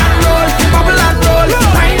 whine and roll, bubble and roll,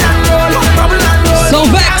 whine and roll, bubble and roll. So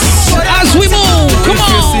Vex, as we move, come on.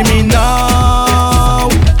 If you see me now,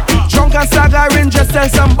 drunk and staggering, just tell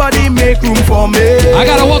somebody make room for me. I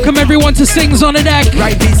gotta welcome everyone to Sings on the Deck.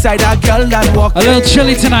 Right beside a girl that walk. A little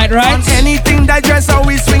chilly tonight, right? On anything that dress how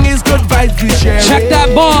we swing is good vibes we share. Check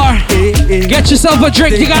that bar. Get yourself a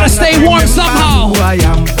drink. You gotta stay warm somehow. Who I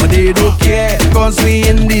am, but they don't care, cause we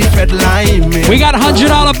in the Fed line. We got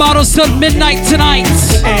 $100 bottles till midnight tonight.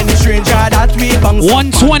 Any stranger that we bounce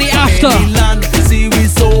 120 after. Land, see we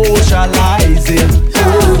socializing.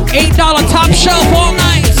 $8 top shelf all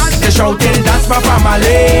night. They shouting that's my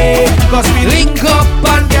family, cause we link up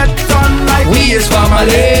and get done like we is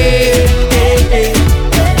family.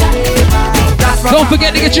 Don't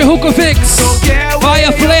forget to get your hookah fix.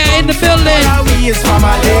 Fire flare in the building. We is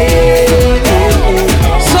family.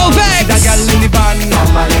 So Vex. That girl in the band,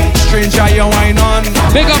 stranger you wine on.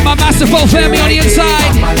 Big up my massive whole family on the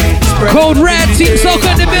inside. Code Red, Team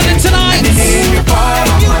Soca in the building tonight.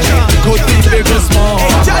 Good thing big or small.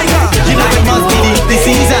 You know it must be the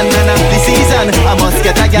season, the season. I must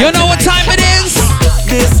get a girl. You know what time it is?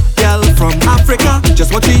 This girl from Africa,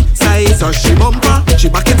 just what she says, so she bumper. She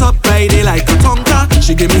back it up Friday like a tonka.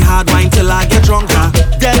 She give me hard wine till I get drunker.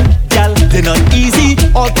 Them gal, they not easy.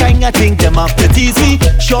 All kind of thing them up to tease me.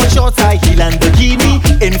 Short, high heel and bikini.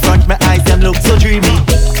 In front my eyes them look so dreamy.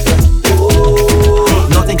 Ooh,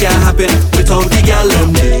 nothing can happen without the gal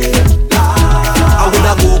them. I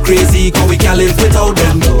woulda go crazy, cause we can't live without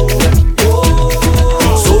them.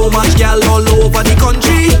 So much gal all over the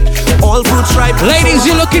country. All fruits ripe. Ladies,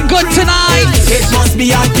 you're looking good tonight. It must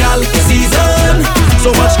be a gal season.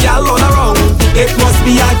 So much gal all around. It must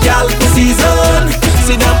be a gal season.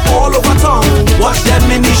 See them all over town. Watch them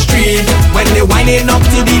in the street when they whining up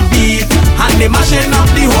to the beat and they mashing up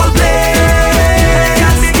the whole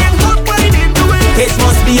place. It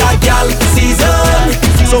must be a gal season.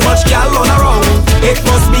 So much gal all around. It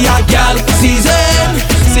must be a gal season.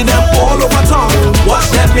 See them all over town. Watch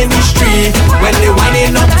them in the street when they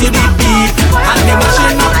whining up to the beat and they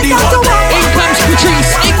mashing up the whole place. In comes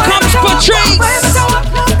Patrice. In comes Patrice.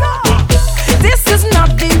 This is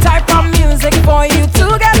not the time.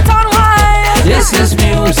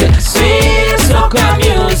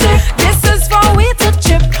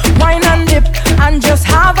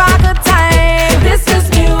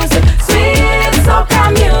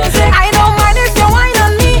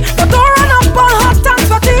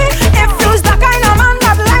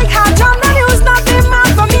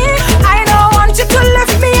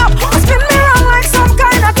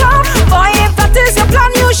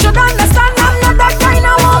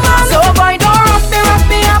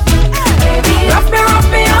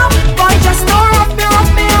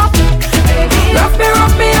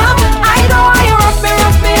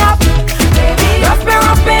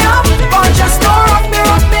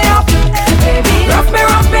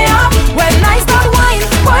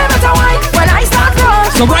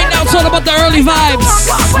 So right now it's all about the early vibes.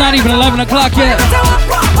 It's not even 11 o'clock yet.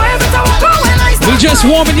 We just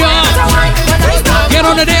warming you up. Get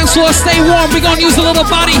on the dance floor, stay warm. We gonna use a little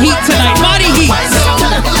body heat tonight. Body heat.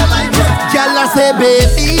 Girl, I say,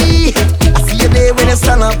 baby, I see you there when you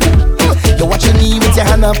stand up. You watch your knee with your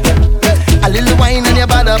hand up. A little wine on your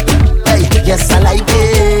butt up. Hey, yes, I like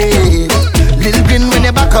it. Little grin when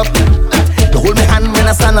you back up. You hold my hand when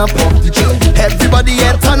I stand up. Everybody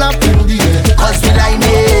here turn up. Cause we like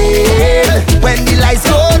it. When the lights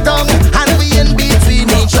go down and we in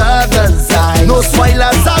between each other's eyes. No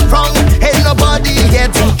spoilers are wrong. Ain't nobody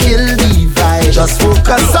here to kill the vibe. Just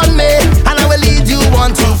focus on me and I will lead you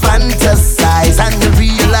on to fantasize. And you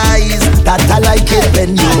realize that I like it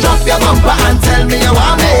when you drop your bumper and tell me you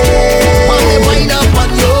want me. Want me wind up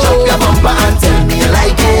on you. Drop your bumper and tell me you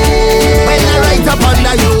like it. When I right up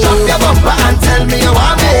under you. Drop your bumper and tell me you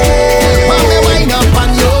want me. Want me wind up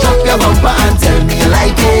on you. Drop your bumper and tell me you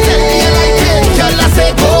like it. Tell me you like it. Girl, I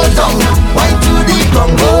say go down. Wind to the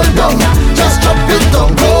ground, roll down. Just drop it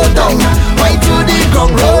down, go down. Wind to the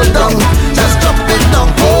ground, roll down. Just drop it down,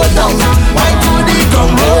 go down. Wind to the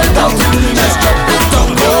ground, roll down. Just drop it down,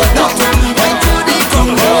 go down. Wind to the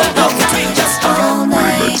ground, roll down. Just all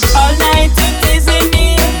night. All night you teasing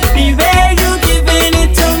me, the way you giving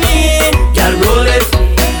it to me. Girl, roll it,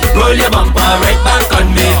 roll your bumper right back on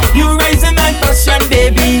me. You raising my passion,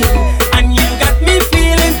 baby, and you got me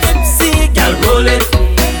feeling tipsy. Girl, roll it,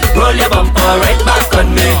 roll your bumper right back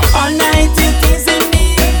on me. All night you teasing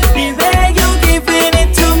me, the way you giving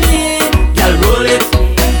it to me. Girl, roll it,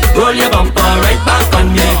 roll your bumper right back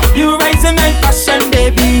on me. You raising my passion,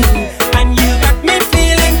 baby, and you got me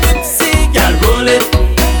feeling tipsy. Girl, roll it,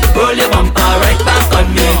 roll your bumper right back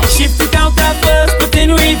on me. Shift it out at first, put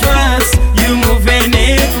in reverse. You moving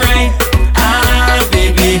it right. Ah,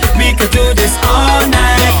 baby, we could do this all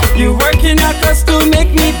night. You working your cause to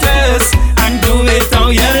make me thirst and do it how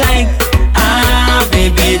you like. Ah,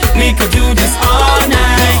 baby, we could do this all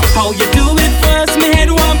night. How you do it first, me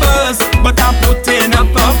head one bust, but I'm putting up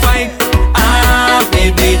a fight. Ah,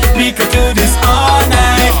 baby, we could do this all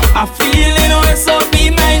night. I feeling way, so be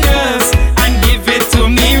my nurse and give it to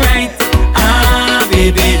me right. Ah,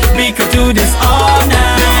 baby, we could do this all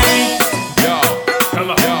night. Yo, come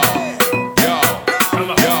on, yo, yo, come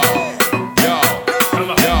on, yo, yo, come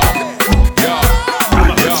on, yo, yo, come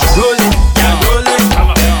on, yo. Roll it, yeah, roll it,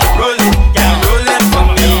 roll it, yeah, roll it for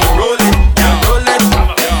me. Roll it, yeah, roll it,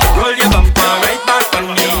 roll your bumper right back on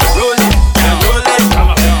me. Roll it, yeah, roll it,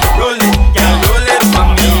 roll it, yeah, roll it for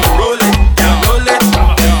me. Roll it, yeah, roll it,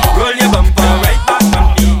 roll your bumper right back on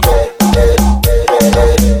me.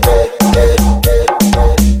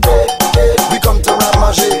 We come to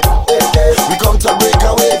ramager. We come to break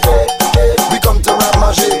away. We come to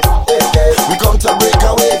ramager. We come to break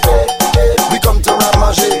away. We come to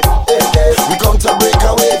ramager. We come to break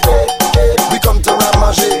away. We come to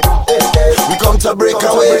ramager. We come to break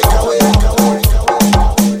away.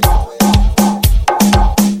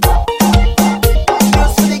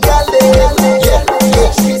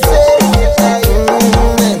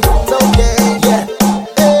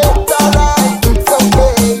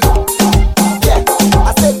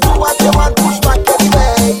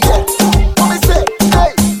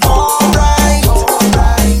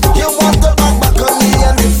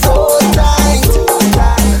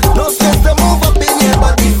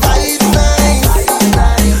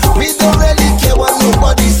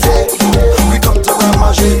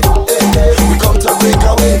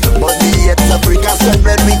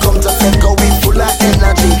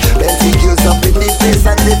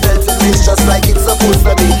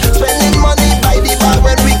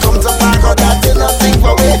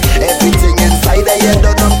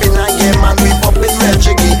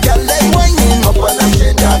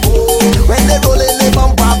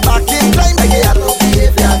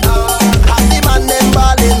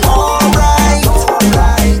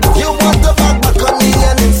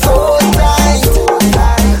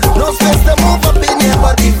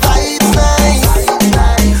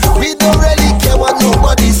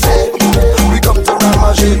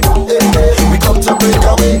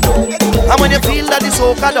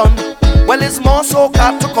 soca done, well it's more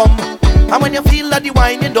soca to come. And when you feel that the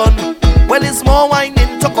whining done, well it's more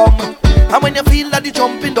whining to come. And when you feel that the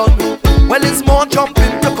jumping done, well it's more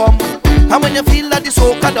jumping to come. And when you feel that the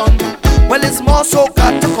soca done, well it's more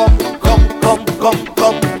soca to come. Come, come, come,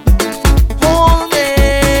 come. Hold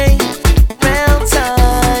me real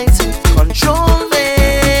tight, control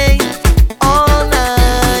me all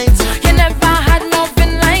night. You never had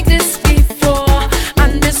nothing like this before,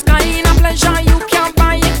 and this kind of pleasure you can't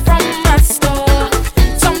buy it from a store.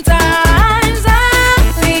 Sometimes I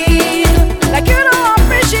feel like you don't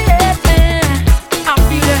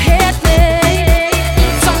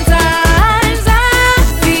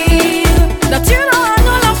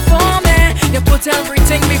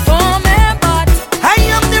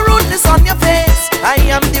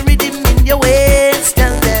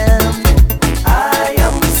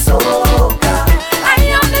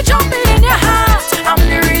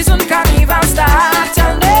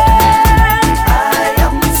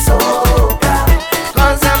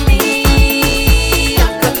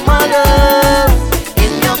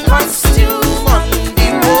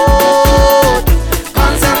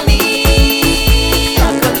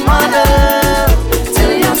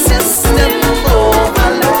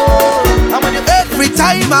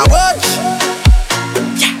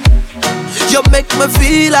me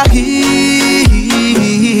feel like heat.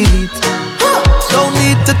 Don't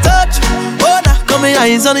need to touch. Oh, now got my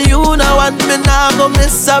eyes on you now, and me now go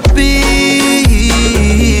miss a beat.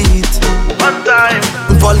 One time.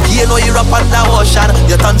 Volcano, you're up on the ocean.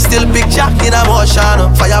 Your tongue still big jack in a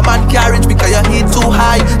motion. Fireman carriage because your heat too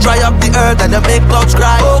high. Dry up the earth and you make clouds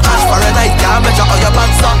cry. Oh, gosh, for a night can't measure all your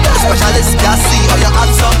pants up. The specialist can't see all your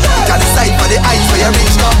hands up. You can decide for the eyes where you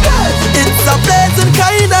reach up. It's a pleasant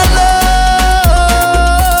kind of love,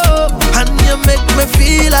 and you make me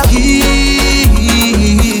feel like heat.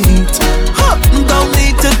 Don't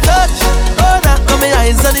need to touch. Oh, now got my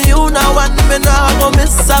eyes on you now, and me now go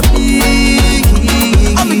miss a beat.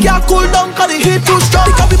 And we can't cool down cause the heat too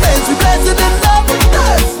strong. Because we blazing in love.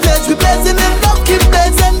 Blaze, we blazing in love. Keep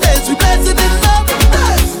blazing. Blaze, we blazing in love.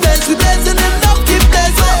 Blaze, we blazing in love. Keep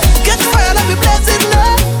blazing. Catch fire, let me blaze in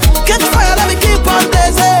love. Catch fire, let me keep on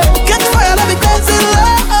blazing. Catch fire, let me blaze in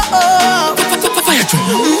love.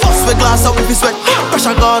 Bust my glass out if you sweat.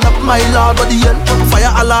 Pressure gone up, my lord, what the hell?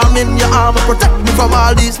 Fire alarm in your arm, protect me from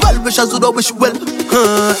all these well-wishers who don't wish you well.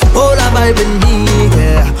 All a vibe in me,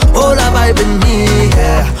 yeah. All a vibe in me,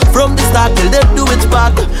 yeah. From the start till they do it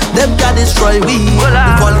back, them can destroy we.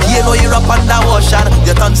 Volcano, you're up on the ocean.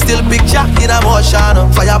 Your tongue still big jack in a motion.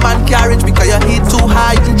 Fireman carriage because your heat too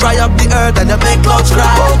high. You dry up the earth and you make clouds cry.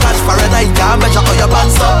 Oh, gosh, for a night can't measure all your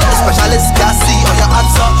pants up. The specialist can't see all your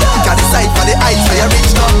hands up. You can decide for the eyes where you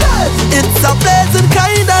reach up. It's a pleasant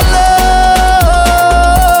kind of love,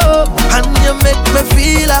 and you make me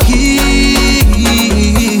feel like heat.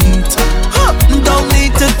 Don't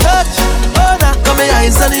need to touch. Oh, now got my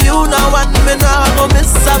eyes on you now, and me now go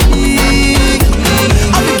miss a beat.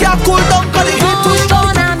 And we can't cool down cause the heat too strong.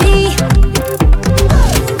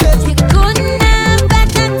 You couldn't have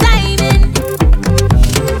better timing.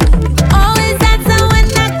 You always answer when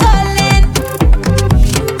I'm calling.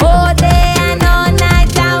 All day and all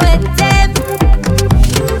night I'm with them.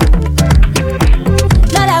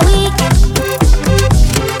 Not a week.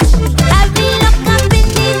 Have me locked up in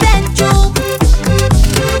the bedroom.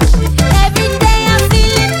 Every day I'm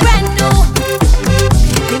feeling brand new.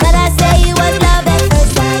 The mother say it was love at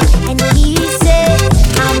first sight, and he said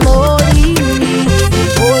I'm all he needs.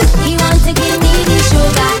 Oh, he wants to give me the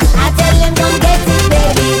sugar. I tell him don't get it,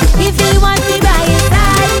 baby. If he wants me by his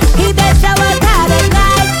side, he better work hard at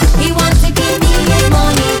night. He wants to give me his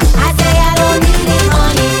money. I say I don't need his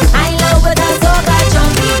money. I in love with a soca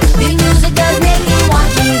junkie. The music does make him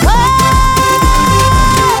want me.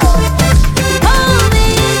 Oh, me,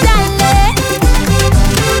 darling.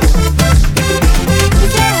 He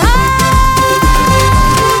say,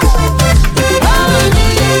 oh, me,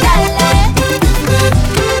 darling.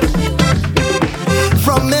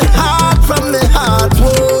 From the heart,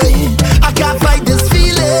 boy, I can't fight this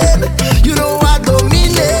feeling. You know I don't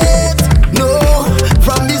mean it. No,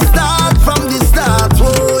 from the start,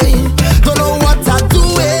 boy. Don't know what I'm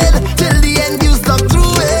doing till the end. You stuck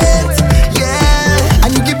through it, yeah.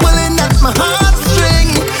 And you keep pulling at my heartstring,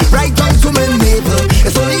 right down to my navel.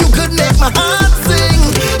 It's only you could make my heart sing.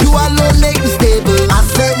 You alone make me stable. I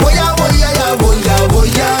say, woya, woya, ya, woya,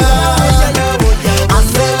 woya. I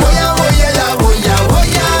say, woya, woya, ya, woya,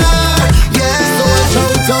 woya. Yeah, so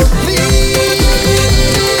shout out, please,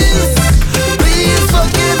 please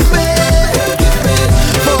forgive me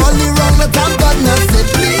for all the wrong that I've done. I say,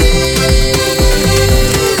 please,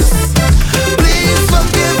 please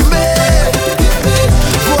forgive me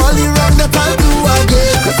for all the wrong that I'll do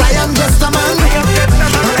again. 'Cause I am just a man,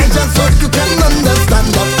 and I just hope you can understand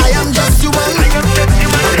that I am just human.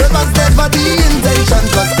 It was never the intention,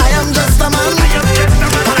 'cause I am just a man,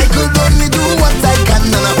 and I could only do what I can,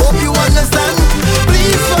 and I hope you understand.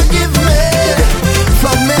 Please forgive me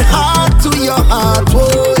from my heart to your heart,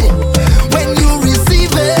 boy. When you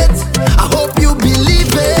receive it, I hope you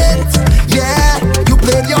believe it. Yeah, you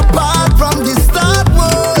played your part from the start,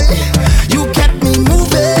 boy. You kept me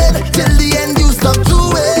moving till the end. You stuck to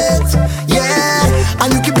it, yeah. And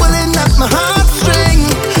you keep pulling at my heartstring,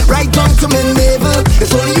 right down to my navel.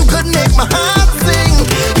 It's only you could make my heart sing.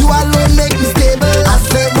 You alone make me stable. I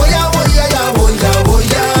say, woya, woya, ya, woya,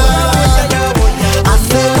 woya. I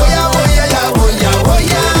say, woya, woya, ya, woya,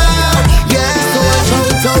 woya. Yeah, so I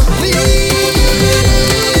shout out, please,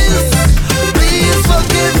 please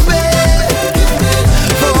forgive me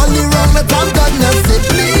for all the wrong that I've done. I say,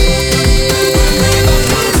 please,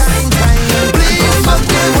 please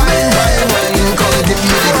forgive me. Come give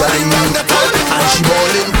me the wine, and she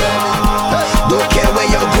ballin'. Don't care where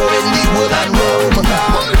you're going, the world and Rome.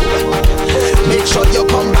 Make sure you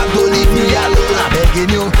come back, don't leave me alone. I'm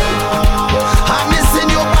begging you. I'm missing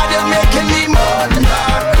your body, making me moan.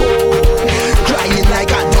 Crying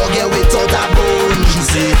like a dog, yeah, without a bone.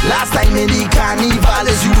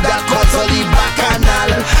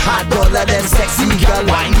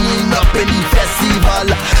 up in the festival.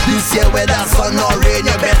 This year whether sun or rain,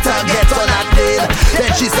 you better get on that lane.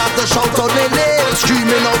 Then she start to shout out my name,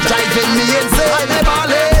 screaming out, driving me insane. I'm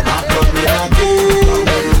ballin'. I'm coming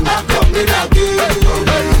again, I'm coming again,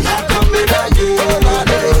 I'm coming again.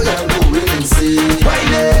 I'm going insane.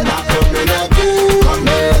 Whining. I'm coming again, I'm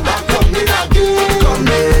coming again,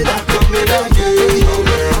 I'm coming again.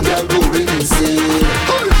 I'm going insane.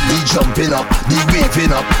 The jumping up, the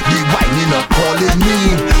waving up, the winding up, calling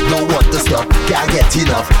me. Don't want to stop, can't get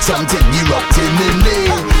enough. Something erupting in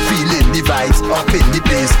me. Feeling the vibes up in the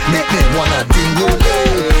place, make me wanna dingle.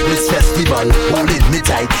 This festival holding me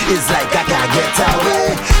tight, it's like I can't get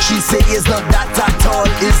away. She say it's not that at all,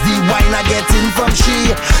 it's the wine I getting from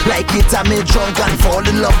she. Like it I me drunk and fall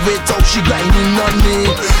in love with how she grinding on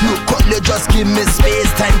me. No cutlet, just give me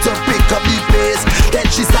space, time to pick up the pace. Then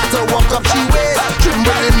she start to walk up she ways,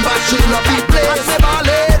 trembling back, she up the place. I'm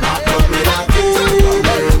ballin'. I'm coming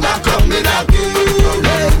again, I'm coming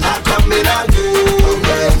again, I'm coming again.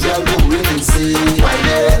 You're going insane.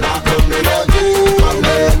 Whining. I'm coming again, I'm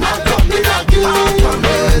coming again,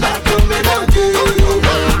 I'm coming again.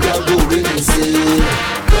 You're going insane.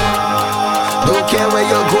 Don't care where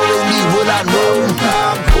you're going, leave what I know.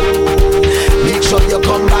 Make sure you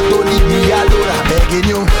come back, don't leave me alone. I'm begging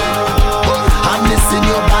you. I'm missing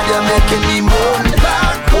your body, making me moan.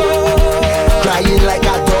 Crying like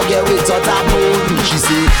a dog, yeah, without a bone. She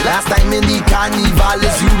say, last time in the carnival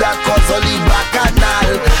is you that cause all the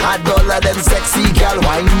bacchanal. A dollar them sexy girl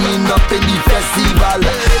winding up in the festival.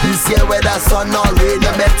 This year whether sun or rain,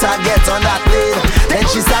 you better get on that lane. Then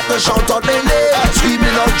she start to shout out my name,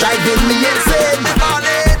 screaming out, driving me insane.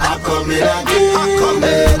 I'm coming again, I'm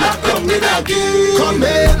coming, I'm coming again,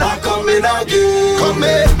 coming, I'm coming again,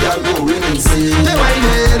 coming, you're going insane. They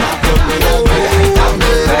whining, I'm coming again,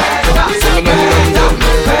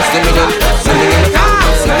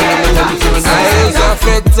 Eyes of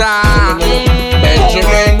Feta,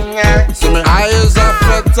 Benjamin. Eyes of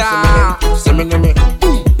Feta.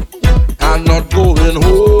 I'm not going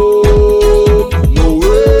home. No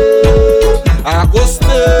way. I go stay.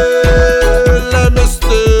 Let me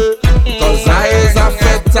stay. 'Cause eyes of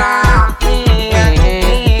Feta.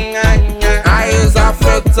 Eyes of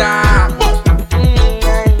Feta.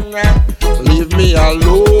 Leave me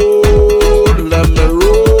alone. Let me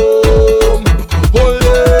roam. Hold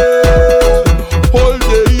it. Hold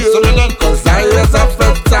it. 'Cause eyes of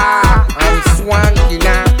Feta. I'm swanky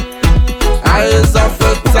now. Eyes of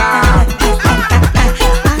Feta.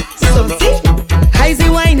 So see, I's the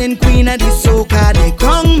whining queen of the soca. They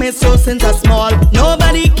crown me so since I small.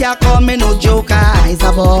 Nobody can call me no joker. I's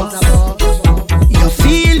a boss. You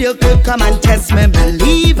feel you could come and test me.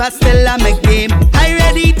 Believe I still am a game. I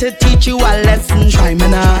ready to teach you a lesson. Try me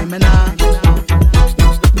now.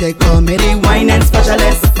 They call me the whining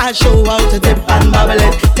specialist. I show how to dip and bubble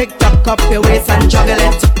it. Tick tock up your waist and juggle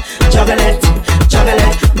it. Juggle it, juggle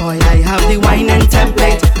it. Boy, I have the whining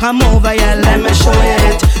template. Come over here, let me show you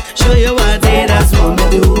it. Show you what they just want me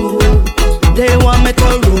do. They want me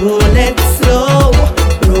to roll it slow.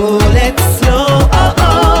 Roll it slow. Oh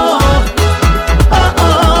oh, oh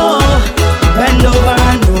oh. Bend over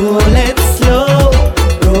and roll it slow.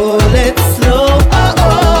 Roll it slow. Oh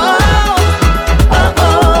oh, oh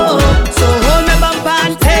oh. So hold me bumper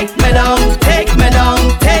and take me down. Take me down,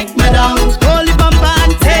 take me down. Hold the bumper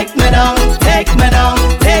and take me down. Take me down,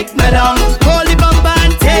 take me down. Hold the bumper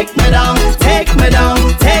and take me down. Take me down,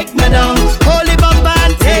 take me down. Hold the bumper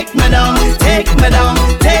and take me down. Take me down,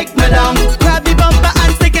 take me down. Grab the bumper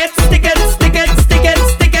and stick it, stick it, stick it, stick it,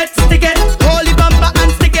 stick it, stick it. Hold the bumper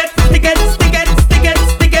and stick it, stick it, stick it, stick it,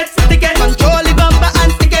 stick it, stick it. Control the bumper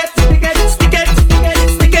and stick it, stick it, stick it,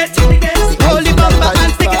 stick it, stick it. Hold the bumper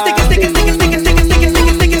and stick it, stick it, stick it, stick it, stick it, stick it, stick it, stick it,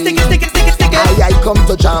 stick it, stick it, stick it, stick it, stick it. I come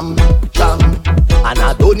to jam, jam. And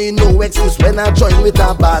I don't need no excuse when I join with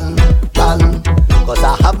a band. 'Cause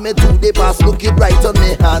I have me 2 day pass, look it right on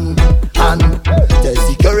me hand. The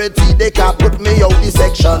security, they can't put me out the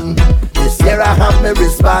section. This year I have me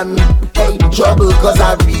wristband. Hey, trouble 'cause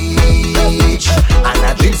I reach. And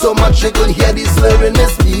I drink so much you could hear the slur in the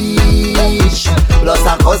speech. Plus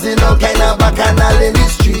I'm causing all kind of bacchanal in the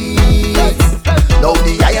streets. Now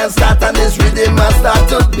the iron start and this rhythm I start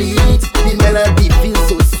to beat. The melody feels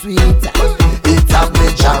so sweet. It have me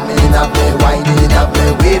jamming, have me whining, have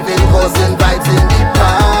me waving, causing vibes in the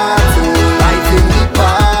party. Vibes in the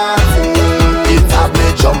party. It have me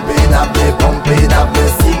jumping, have me pumping, have me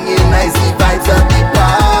singing nicely. Vibes at the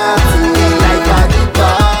party, life at the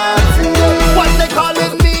party. What they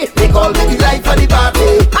calling me? They call me the life of the party.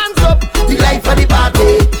 Hands up, the life of the party.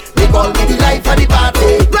 They call me the life of the party.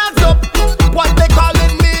 Hands up. What they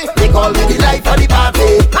calling me? They call me the life of the party.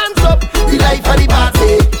 Hands up.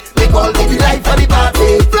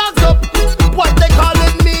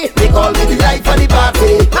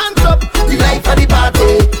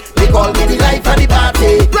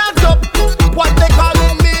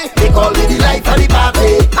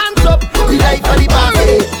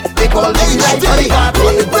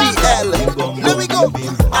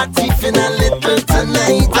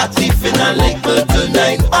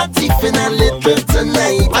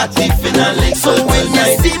 a thief in a lick. So when you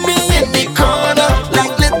see me in the corner,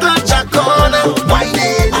 like little Jacona, whine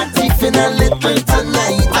it, a thief in a little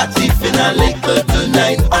tonight, a thief in a little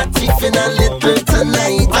tonight, a thief in a little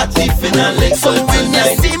tonight, a thief in a lick. So when you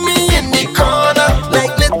see me in the corner,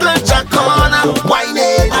 like little Jacona, whine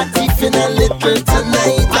it, a thief in a little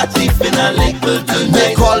tonight, a thief in a little tonight.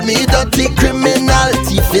 They call me dirty criminal,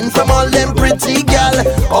 thieving from all them pretty gal.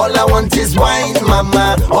 All I want is wine,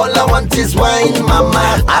 mama. All I want is wine,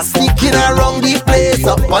 mama. I sneaking around the place,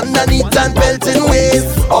 up underneath and belting waist.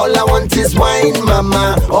 All I want is wine,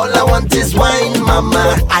 mama. All I want is wine,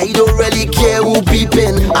 mama. I don't really care who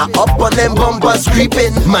peeping. I up on them bumpers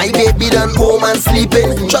creeping. My baby done home and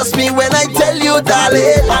sleeping. Trust me when I tell you,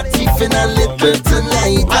 darling. A thief in a little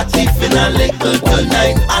tonight. A thief in a little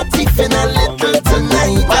tonight. A thief in a little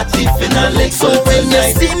tonight. A thief in a little. So when you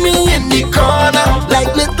see me in the corner,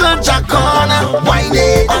 like little Jacona, whine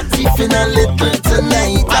it. A thief in a little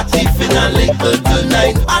tonight. A thief in a little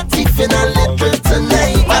tonight. A thief in a little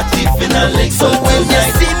tonight. A thief in a little. So when you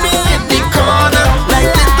see me in the corner,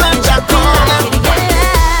 like little Jacona.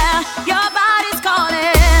 Your body's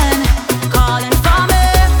calling, calling for me,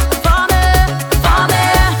 for me, for me,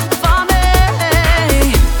 for me.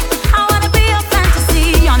 I wanna be a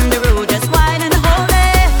fantasy on the road, just wine and hold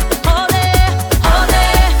it, hold it, hold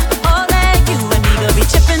it, hold it. You and me gonna be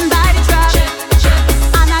chipping by the track.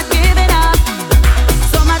 I'm not giving up.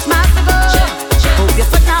 So much more to go. Hope your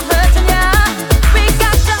foot not hurting ya. We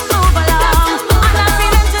got to move along. I'm not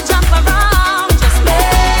feeling to jump around. Just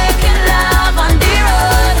making love on the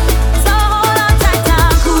road. So hold on tight now.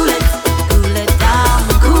 Cool it down,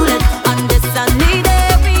 cool it. On this sunny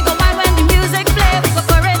day, we go wine when the music play. We go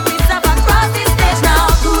for it, we step across the stage now.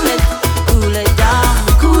 Cool it down,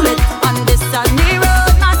 cool it. On this sunny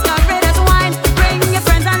road, masqueraders wine. Bring your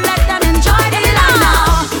friends and let them enjoy the night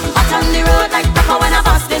now. Hot on the road like pepper when I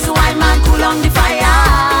bust this wine, man. Cool on the fire.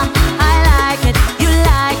 I like it, you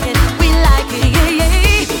like it, we like it, yeah,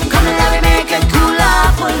 yeah. Come and let me make it cooler.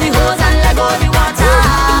 Pull the hose and let go the water.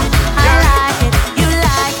 I like it, you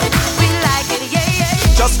like it, we like it, yeah,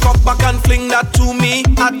 yeah. Just come back and fling that to me.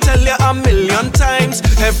 I tell you a million times.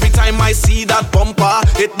 Every time I see that bumper,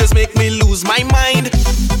 it just make me lose my mind.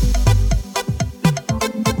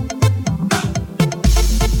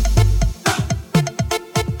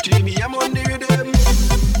 Jimmy, I'm on the rhythm.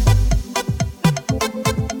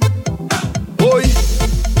 Boy,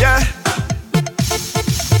 yeah.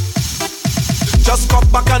 Just come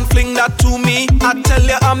back and fling that to me. I tell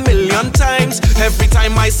you a million times. Every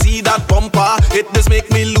time I see that bumper, it just make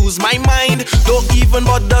me lose my mind. Don't even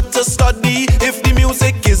bother to study if the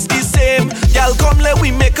music is the same. Y'all come let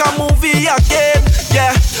we make a movie again.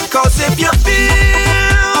 Yeah, cause if you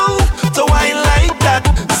feel to wine like that,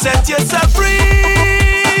 set yourself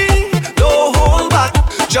free. Don't hold back,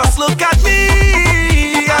 just look at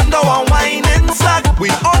me. I know I'm whining slack. We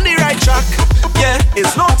on the right track. Yeah,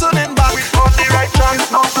 it's no turning back. We on the right track,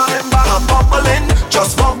 it's no turning back. I'm bubbling,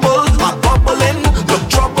 just bubble. I'm bubbling, look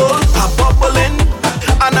trouble. I'm bubbling,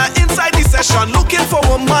 and I'm inside the session looking for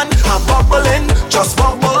a man. I'm bubbling, just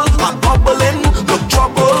bubble. I'm bubbling, look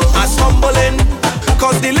trouble. I'm stumbling,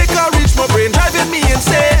 cause the liquor reach my brain, driving me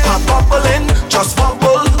insane. I'm bubbling, just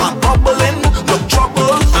bubble. I'm bubbling, look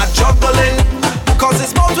trouble. I'm juggling, cause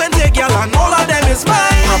it's about 20 girl and all of them is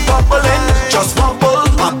mine. I'm bubbling, just bubble.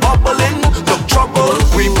 I'm bubbling, look trouble.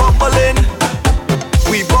 We bubbling,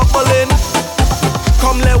 we bubbling.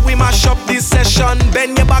 Come let we mash up this session.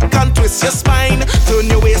 Bend your back and twist your spine. Turn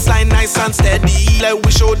your waistline nice and steady. Let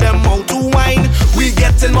we show them how to whine. We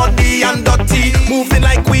getting muddy and dirty, moving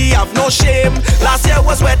like we have no shame. Last year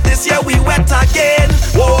was wet, this year we wet again.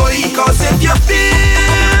 Boy, cause if you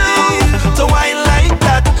feel to whine like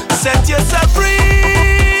that, set yourself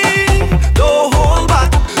free. Don't hold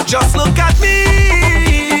back, just look at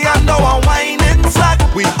me. I know I'm whining slack.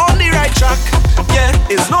 We on the right track. Yeah,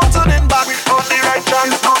 it's no turning back. We on the right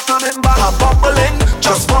track, it's no turning back. I'm bubbling,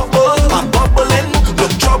 just bubble. I'm bubbling,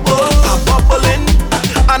 look trouble. I'm bubbling,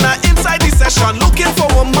 and I'm inside the session looking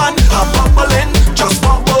for a man. I'm bubbling, just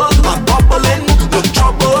bubble. I'm bubbling, look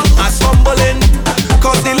trouble. I'm stumbling,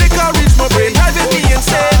 cause the liquor reach my brain, driving me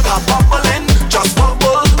insane. I'm bubbling, just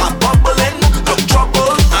bubble. I'm bubbling, look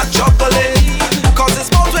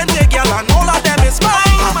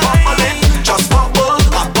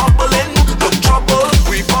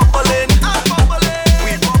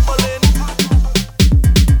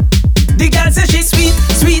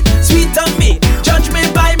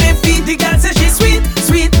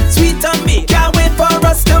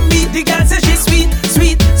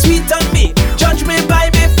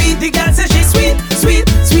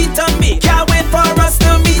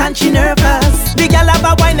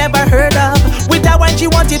never heard of. With that one she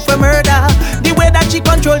wanted for murder. The way that she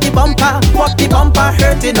control the bumper, walk the bumper,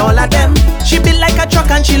 hurting all of them. She built like a truck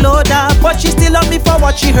and she load up, but she still love me for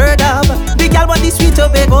what she heard of. The girl want the sweet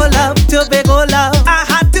Tobago love, Tobago love. I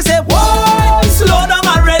had to say, whoa, slow down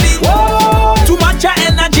already. Whoa, too much of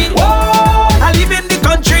energy. Whoa, I live in the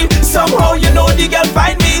country, somehow you know the girl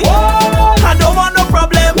find me. Whoa, I don't want no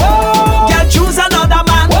problem. Whoa, girl choose another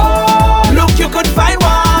man. Whoa, look you could find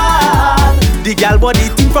one. The girl body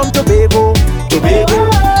thing from Tobago, Tobago,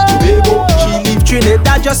 Tobago. She leave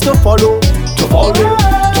Trinidad just to follow, to follow,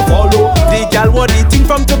 to follow. The girl body thing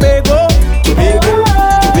from Tobago, Tobago,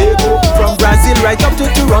 Tobago. From Brazil right up to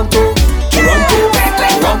Toronto, Toronto,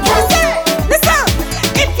 Toronto. Listen,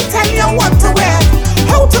 if you tell you what to wear,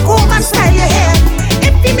 how to comb and style your hair,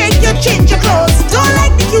 if you make you change your clothes, don't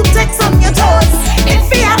like the Q-tex on your toes. If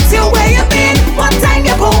he asks you where you been, what time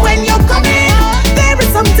you go when you come in, there is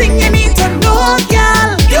something you need to know, girl.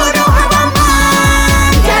 You don't have a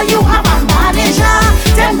man, girl, you have a manager.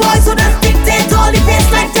 Them boys who just dictate all the pace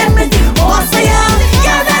like them is the boss of ya.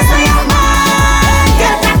 Girl, that's not your man,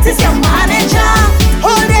 girl, that is your manager.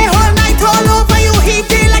 All day, all night, all over you, he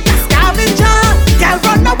feel like a scavenger. Girl,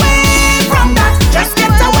 run away from that, just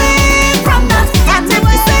get away from that. And if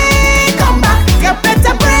you say come back, you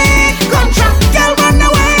better break contract. Girl, run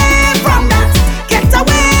away from that, get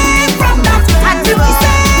away from that. And if you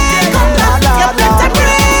say come back, you better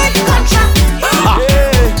break contract.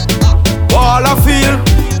 All I feel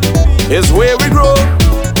is where we grow.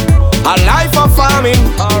 A life of farming,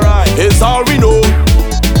 alright, is all we know.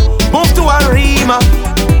 Move to Arima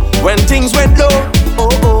when things went low. Oh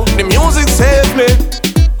oh, the music saved me.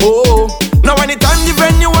 Oh, now anytime the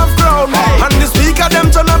venue have grown, and the speaker them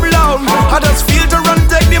turn up loud, I just feel to run,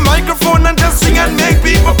 take the microphone and just sing and make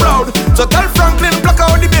people proud. So tell Franklin block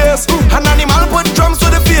out the bass, and Animal put drums to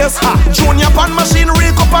the face. Junior pan machine,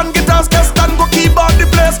 rake up and guitars, test and go keyboard the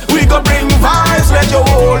place. We go bring vibes, let you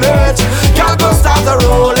hold it. Can't go start to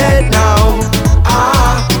roll it now.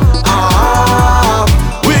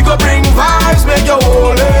 We go bring vibes, make you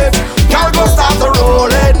hold it. Can't go start to roll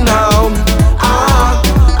it now.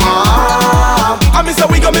 I mean, so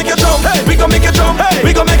we gon' make you jump, hey. We gon' make you jump, hey.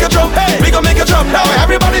 We gon' make you jump, hey. We gon' make you jump now.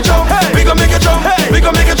 Everybody jump, hey. We gon' make you jump, hey. We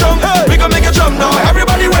gon' make you jump, hey. We gon' make you jump now.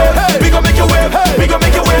 Everybody wave, hey. We gon' make you wave, hey. We gon'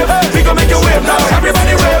 make you wave, hey. We gon' make you wave now.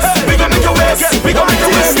 Everybody wave, hey. We gon' make you wave, we gon' make you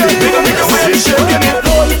wave, we gon' make you wave. Shaking it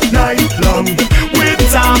all night long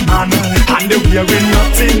with a man, and they're wearing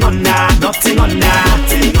nothing on that, nothing on that.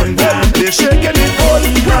 They're shaking it all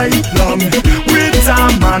night long with a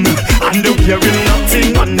man, and they're wearing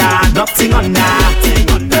nothing on that, nothing on that.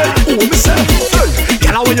 Oh, me say,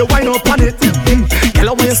 girl, I want you wind up on it, girl,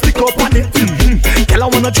 I want you stick up on it, girl, I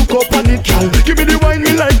wanna choke up on it, girl, give me the wine,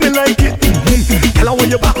 me like it, girl, I want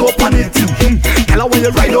you back up on it, girl, I want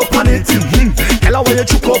you ride up on it, girl, I want you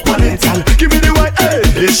choke up on it, girl, give me the wine, hey,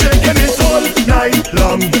 they're shaking it all night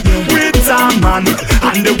long with a man,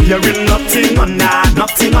 and they're wearing nothing on that,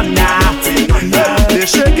 nothing on that. They're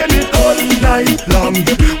shaking it all night long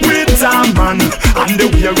with a man, and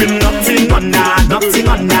they're wearing nothing on that, nothing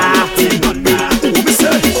on that. Oh, me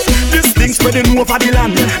say, this thing spreading over the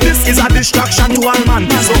land. This is a distraction to all man.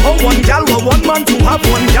 So how one gal or one man to have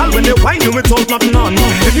one gal when they whine you without nothing on.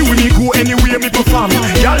 If you really go anywhere me perform,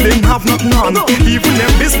 gal them have nothing on. Even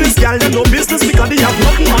them business gal them no business because they have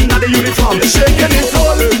nothing on the uniform. They're shaking it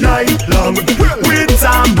all night long with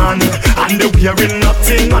a man, and they're wearing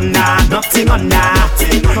nothing on that, nothing on that.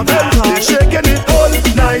 They're shaking it all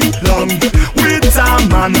night long with a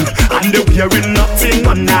man, and they're wearing nothing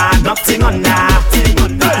on that, nothing on that.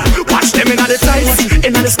 Watch them inna the tights,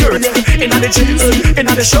 inna the skirt, inna the jeans,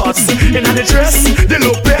 inna the shorts, inna the dress. They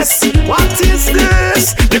look best. What is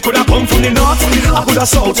this? They coulda come from the north, I coulda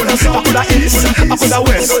south, I coulda east, I coulda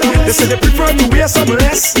west. They say they prefer to wear some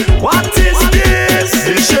less. What is this?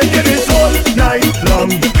 They're shaking it all night long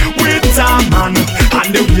with a man, and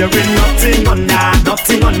they're wearing nothing on that,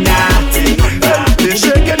 nothing on that. They're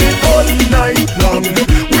shaking it all night long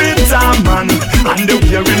with a man, and they're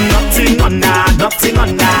wearing nothing on that, nothing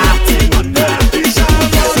on that.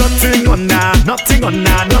 Nothing on that, nothing on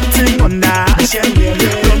that, nothing on that.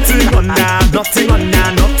 Nothing on that, nothing on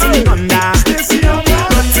that, nothing on that.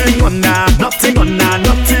 Nothing on that, nothing on that,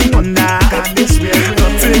 nothing on that.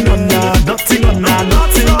 Nothing on that, nothing on that,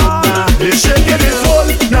 nothing on that. They're shaking it all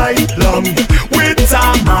night long with a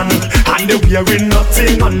man, and they're wearing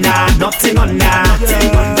nothing on that, nothing on that.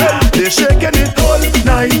 They're shaking it all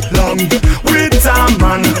night long with a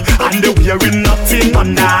man, and they're wearing nothing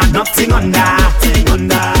on that, nothing on that.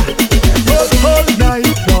 All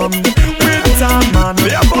night long with a man,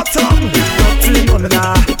 yeah, bottom, nothing on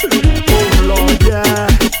that. Oh Lord, yeah.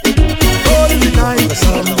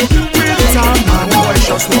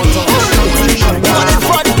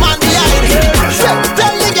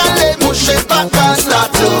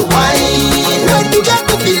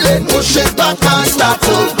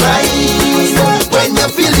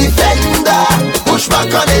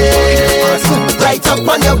 right up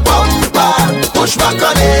on your bumper, push back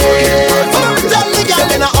on it. Tell the girl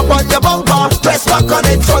then up on your bumper, press back on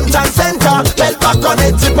it, front and center, belt back on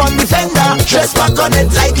it, tip on the fender, dress back on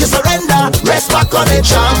it like you surrender, rest back on it,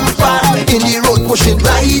 jumper. In the road push it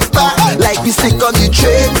right back, like we stick on the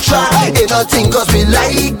train track. Ain't nothing cause we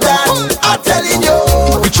like that. I'm telling you,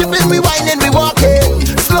 we tripping, we whining, we walking,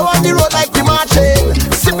 slow on the road like we marching,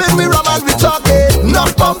 sipping we rum and we talking,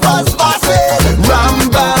 knock bumpers passing, ram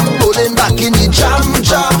bam, rolling back in the jam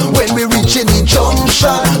jam. When we reach in the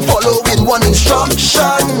junction, following one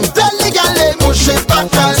instruction. Tell the girl they push it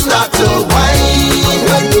back and start to whine.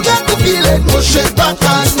 When you get the feeling, push it back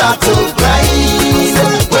and start to grind.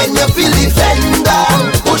 When you feel the fender,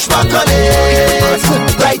 push back on it,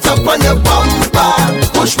 right up on your bumper,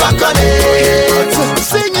 push back on it.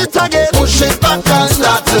 Sing it again, push it back and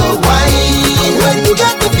start to whine. When you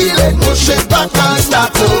get the feeling, push it back and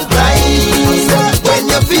start to grind. When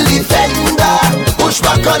you feel the fender, push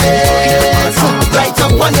back on it, right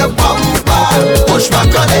up on your bumper, push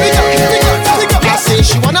back on it. I say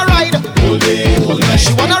she wanna ride,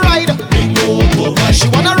 she wanna ride, she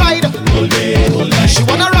wanna ride, she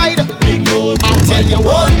wanna ride. I tell you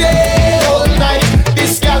one day, all night,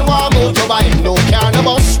 this girl want motorbike, no car, no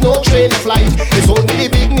bus, no train, no flight. It's only the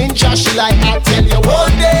big ninja she like. I tell you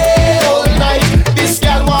one day, all night, this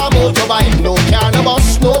girl want motorbike, no car, no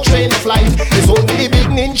bus, no train, no flight. It's only the big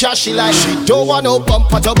ninja she like. She don't want no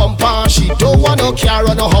bumper to bumper, she don't want no car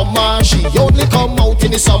or no Hummer. She only come out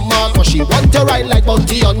in the summer, cause she want to ride like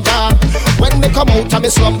Bounty Hunter. When they come out of me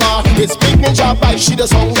slumber, it's big ninja bike, she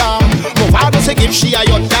does hunger. Movado say give she a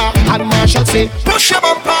yonder, and Marshall say push your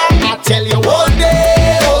bumper. I tell you one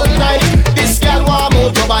day, all night, this girl want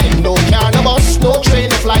motorbike, no car, no bus, no train,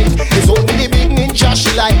 no flight. It's only the big ninja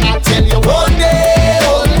she like. I tell you one day,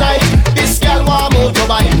 all night, this girl want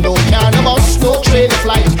motorbike, no car, no bus, no train, no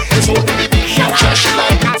flight. It's only the big ninja she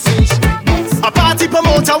like. A party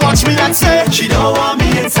promoter watch me and say she don't want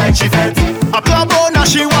me inside she vent. A club owner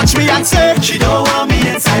she watch me and say she don't want me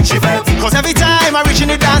inside she vent. Cause every time I reach in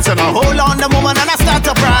the dance and I hold on the moment and I start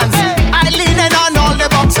to prance, I lean in on all the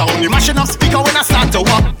box, I only mashing up speaker when I start to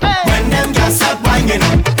walk. When them girls start winding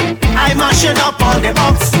up, I mashing up all the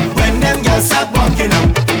box. When them girls start walking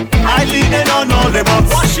up, I lean in on all the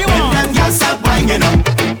box. When them girls start winding up,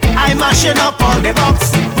 I mashing up all the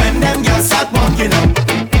box. When them girls start walking up,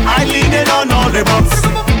 I lean in on all the box.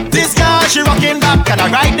 This girl she rocking back and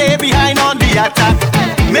I right there behind on the attack,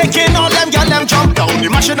 making all them girl them jump down. The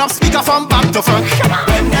mashing up speaker from back to front.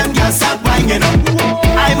 When them girls start winding up,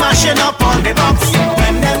 I mashing up all the box.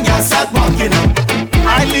 When them girls start walking up,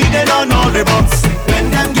 I lean in on all the box.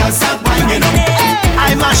 When them girls start winding up,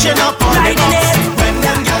 I mashing up all the box. When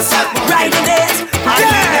them girls start winding up, I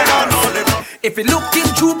lean in on all the box. If you looking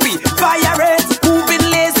droopy, fire it. Moving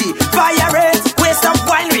lazy, fire it. Waste of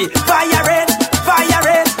winery, fire it, fire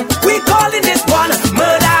it. We calling this one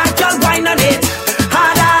murder, girl wine on it.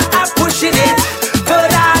 Harder, I'm pushing it.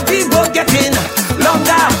 Further, the road getting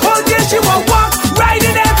longer. Whole day she won't walk,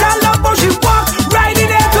 riding it. I love how she walk,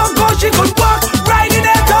 riding it. Don't go, she could walk, riding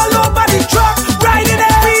it all over the truck, riding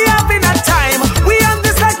it. We having a time, we on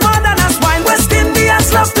this like more than a swine. West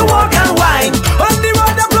Indians love to walk and wine. On the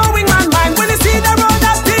road, I'm blowing my mind. When you see the road,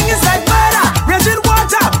 that thing is like murder. Raging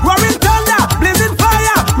water, roaring thunder, blazing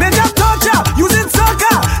fire. Major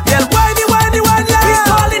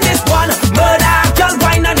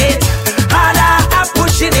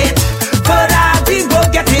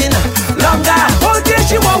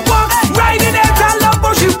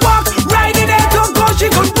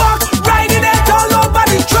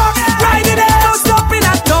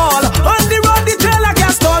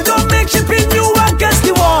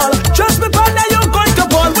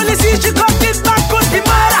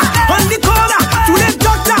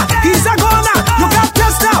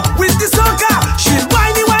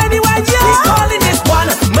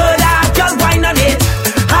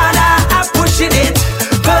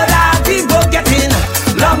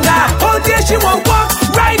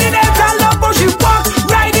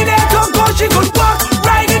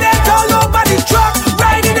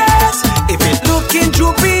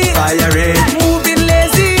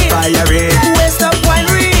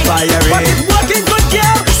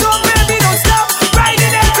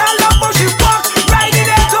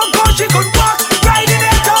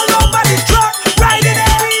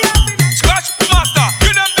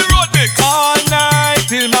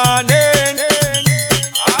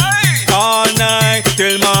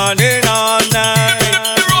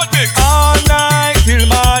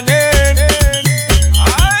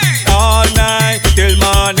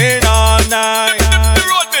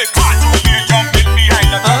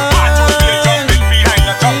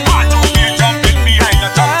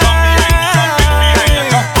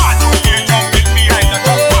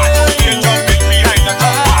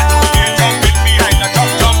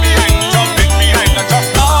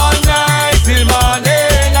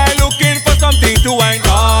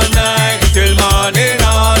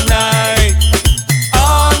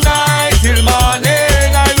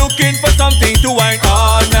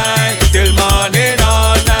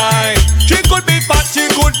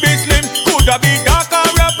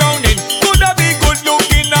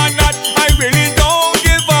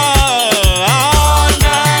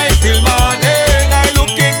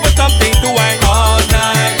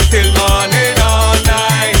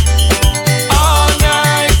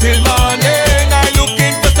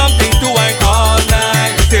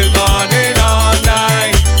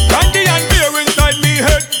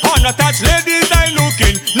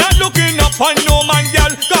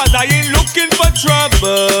I ain't looking for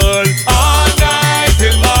trouble. All night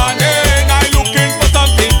till morning, I looking for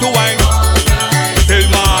something to wine. Till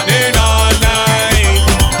morning, all night.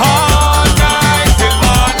 All night till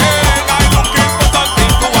morning, I looking for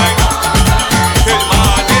something to wine. Till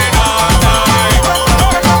morning, all night.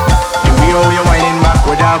 You hear how you whining back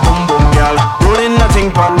with that boom boom, girl. Rolling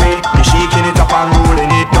nothing pon me, you shaking it up and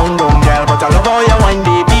rolling it down, girl. But I love how you whine,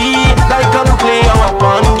 baby, like a nuclear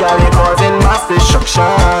weapon, girl. You're causing mass destruction.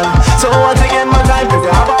 So once again, my time to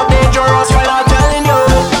have a danger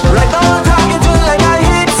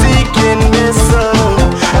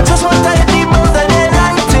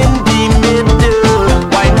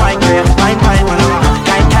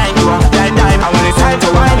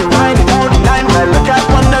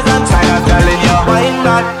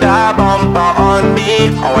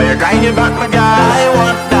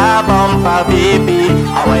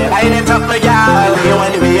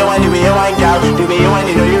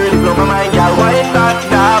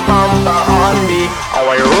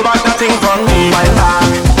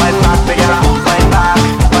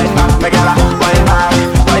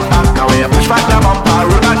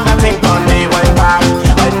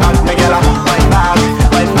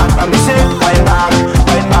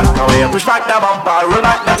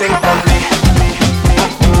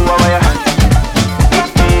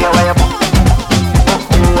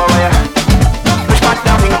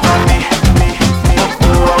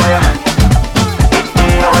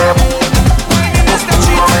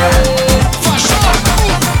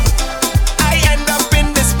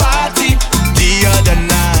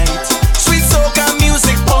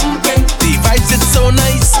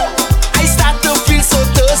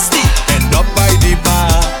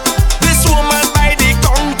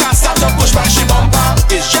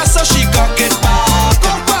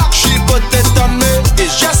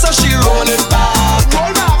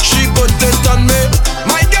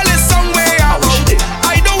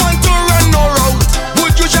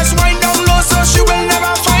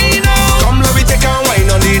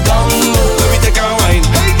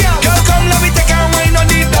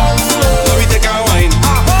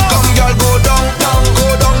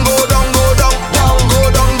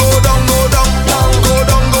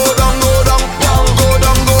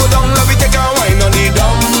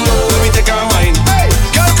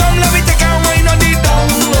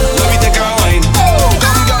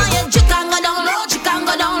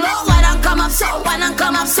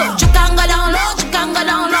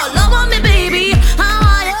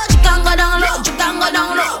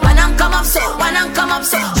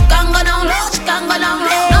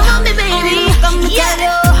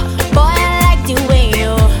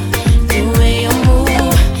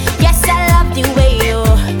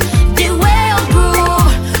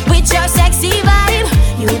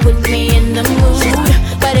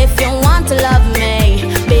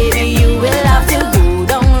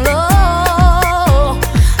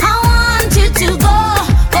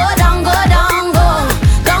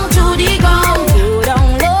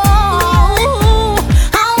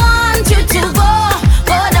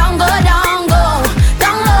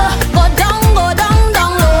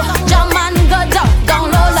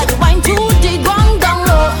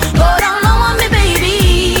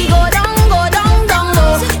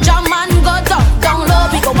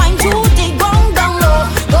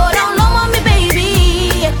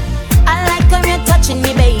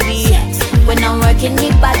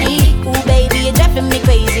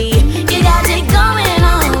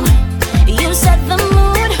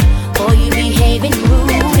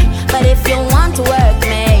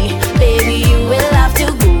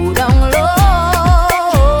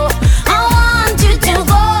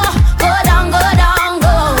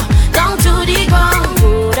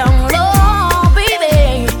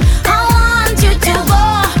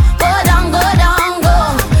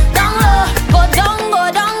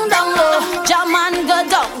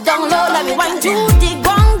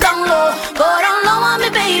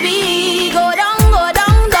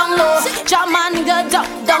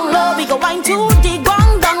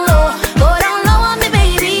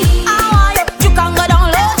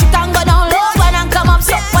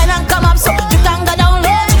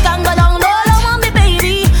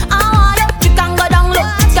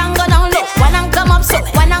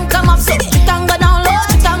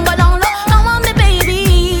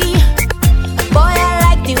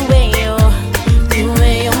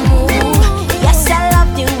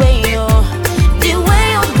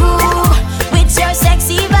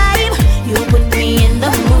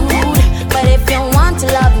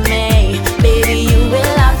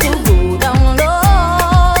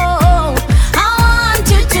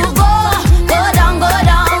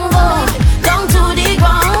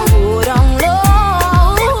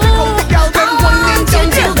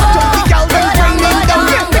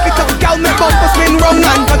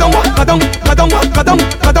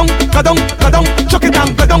Gadong, gadong, chuck it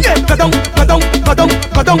down, gadong, gadong, gadong, gadong,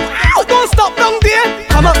 gadong. Don't stop down there.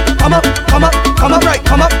 Come up, come up, come up, come up right,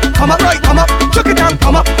 come up right, come up. Chuck it down,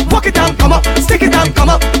 come up, walk it down, come up, stick it down, come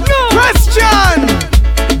up. Question.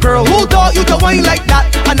 Girl, who taught you to whine like that?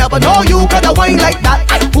 I never know you coulda whine like that.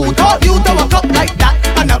 Who taught you to walk up like that?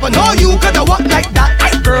 I never know you coulda walk like that.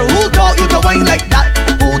 Girl, who taught you to whine like that?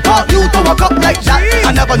 Who taught you to walk up like that?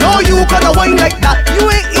 I never know you coulda whine like that. You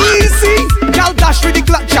ain't easy. Gal dash with the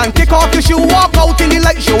clutch and kick off your shoe. Walk out in the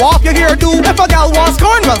light, show off your hairdo. If a gal wants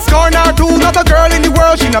scorn, well scorn her too. Not a girl in the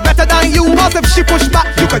world, she no better than you. Cause if she push back,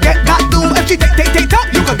 you could get that do. If she take top,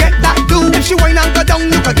 you could get that do. If she whine and go down,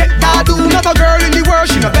 you could get that do. Not a girl in the world,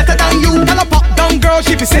 she no better than you. Tell a pop down girl,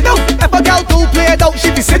 she be sit down. If a gal do play it out,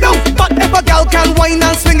 she be sit down. But if a gal can whine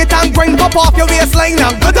and swing it and grind, pop off your waistline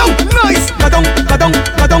and go down. Nice, go down, go down,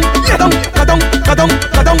 go down, go down, go down, go down,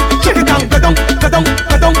 go down. Check it down, go down, go down,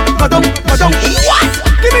 go down, go down, go down. What?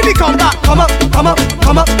 Give me the come back, come up, come up,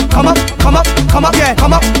 come up, come up, come up, come up, yeah,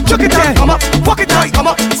 come up. Chuck it down, come up, walk it right, come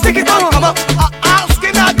up, stick it down, come up. I'll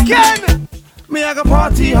skin again. Me I go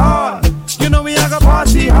party hard, you know me I go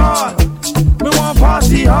party hard. Me want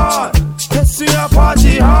party hard, let's see I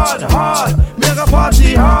party hard, hard. Me I go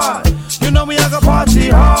party hard, you know me I go party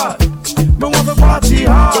hard. Me want to party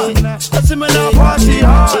hard, let's see me now party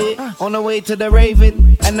hard. On the way to the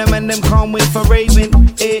Raven, and the men them can't wait for Raven.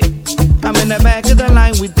 I'm in the back of the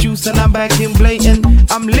line with juice and I'm back in blatant.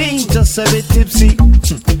 I'm lean, just a bit tipsy,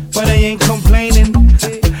 but I ain't complaining.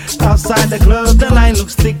 Outside the club, the line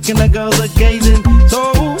looks thick and the girls are gazing.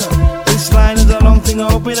 So this line is a long thing,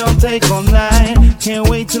 I hope it don't take all night. Can't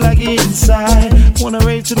wait till I get inside. Wanna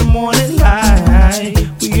rave to the morning light.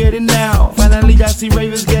 We getting down, finally I see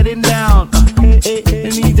ravers getting down.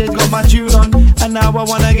 And he just got my tune on, and now I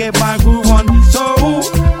wanna get my groove on. So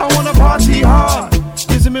I wanna party hard.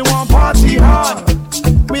 You see me want party hard.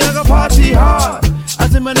 Me I go party hard. I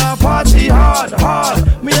see me now party hard,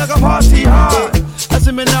 hard. Me I go party hard. I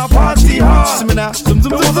see me now party hard. See me now zoom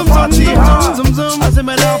zoom zoom zoom party hard. Zoom zoom. I see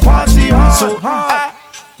me now party hard. So hard.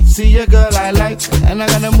 See a girl I like, and I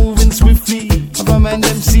gotta move in swiftly. If a man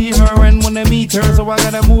them see her and wanna meet her, so I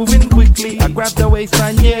gotta move in quickly. I grab the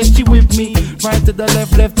waistline, yeah, she with me. Right to the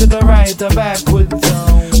left, left to the right, or backwards.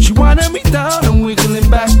 She wanna me down and wiggling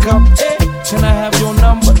back up. Hey, can I have your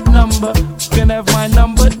number? Can I have my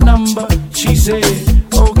number? She said,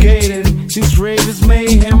 okay then, this rave is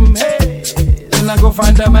mayhem. Hey, then I go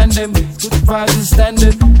find them and them. Good vibes and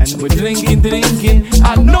standard, and we're drinking.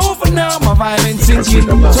 I know for now my vibe ain't sinking.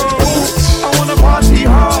 So I wanna party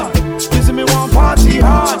hard. You see me want party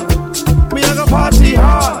hard. Me I go party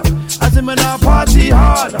hard. I see me now party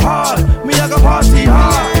hard, hard. Me I go party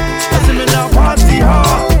hard. I see me now party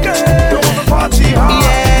hard. Don't wanna party hard.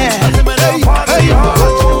 Yeah. I see me now party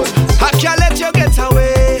hard. I can't let you get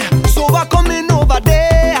away, so we're coming over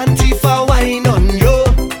there and Tifa wine on you.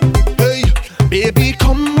 Hey, baby,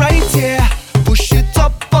 come right here, push it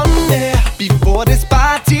up on there. Before this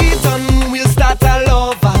party done, we'll start a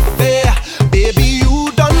love affair. Baby,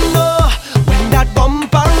 you don't know when that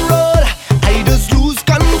bumper roll, I just lose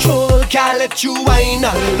control. Can't let you wine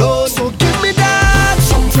alone. So give me that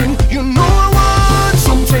something, you know I want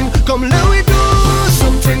something. Come let me do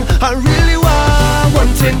something, I really want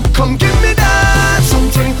one thing. Come give me that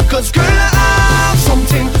something, 'cause girl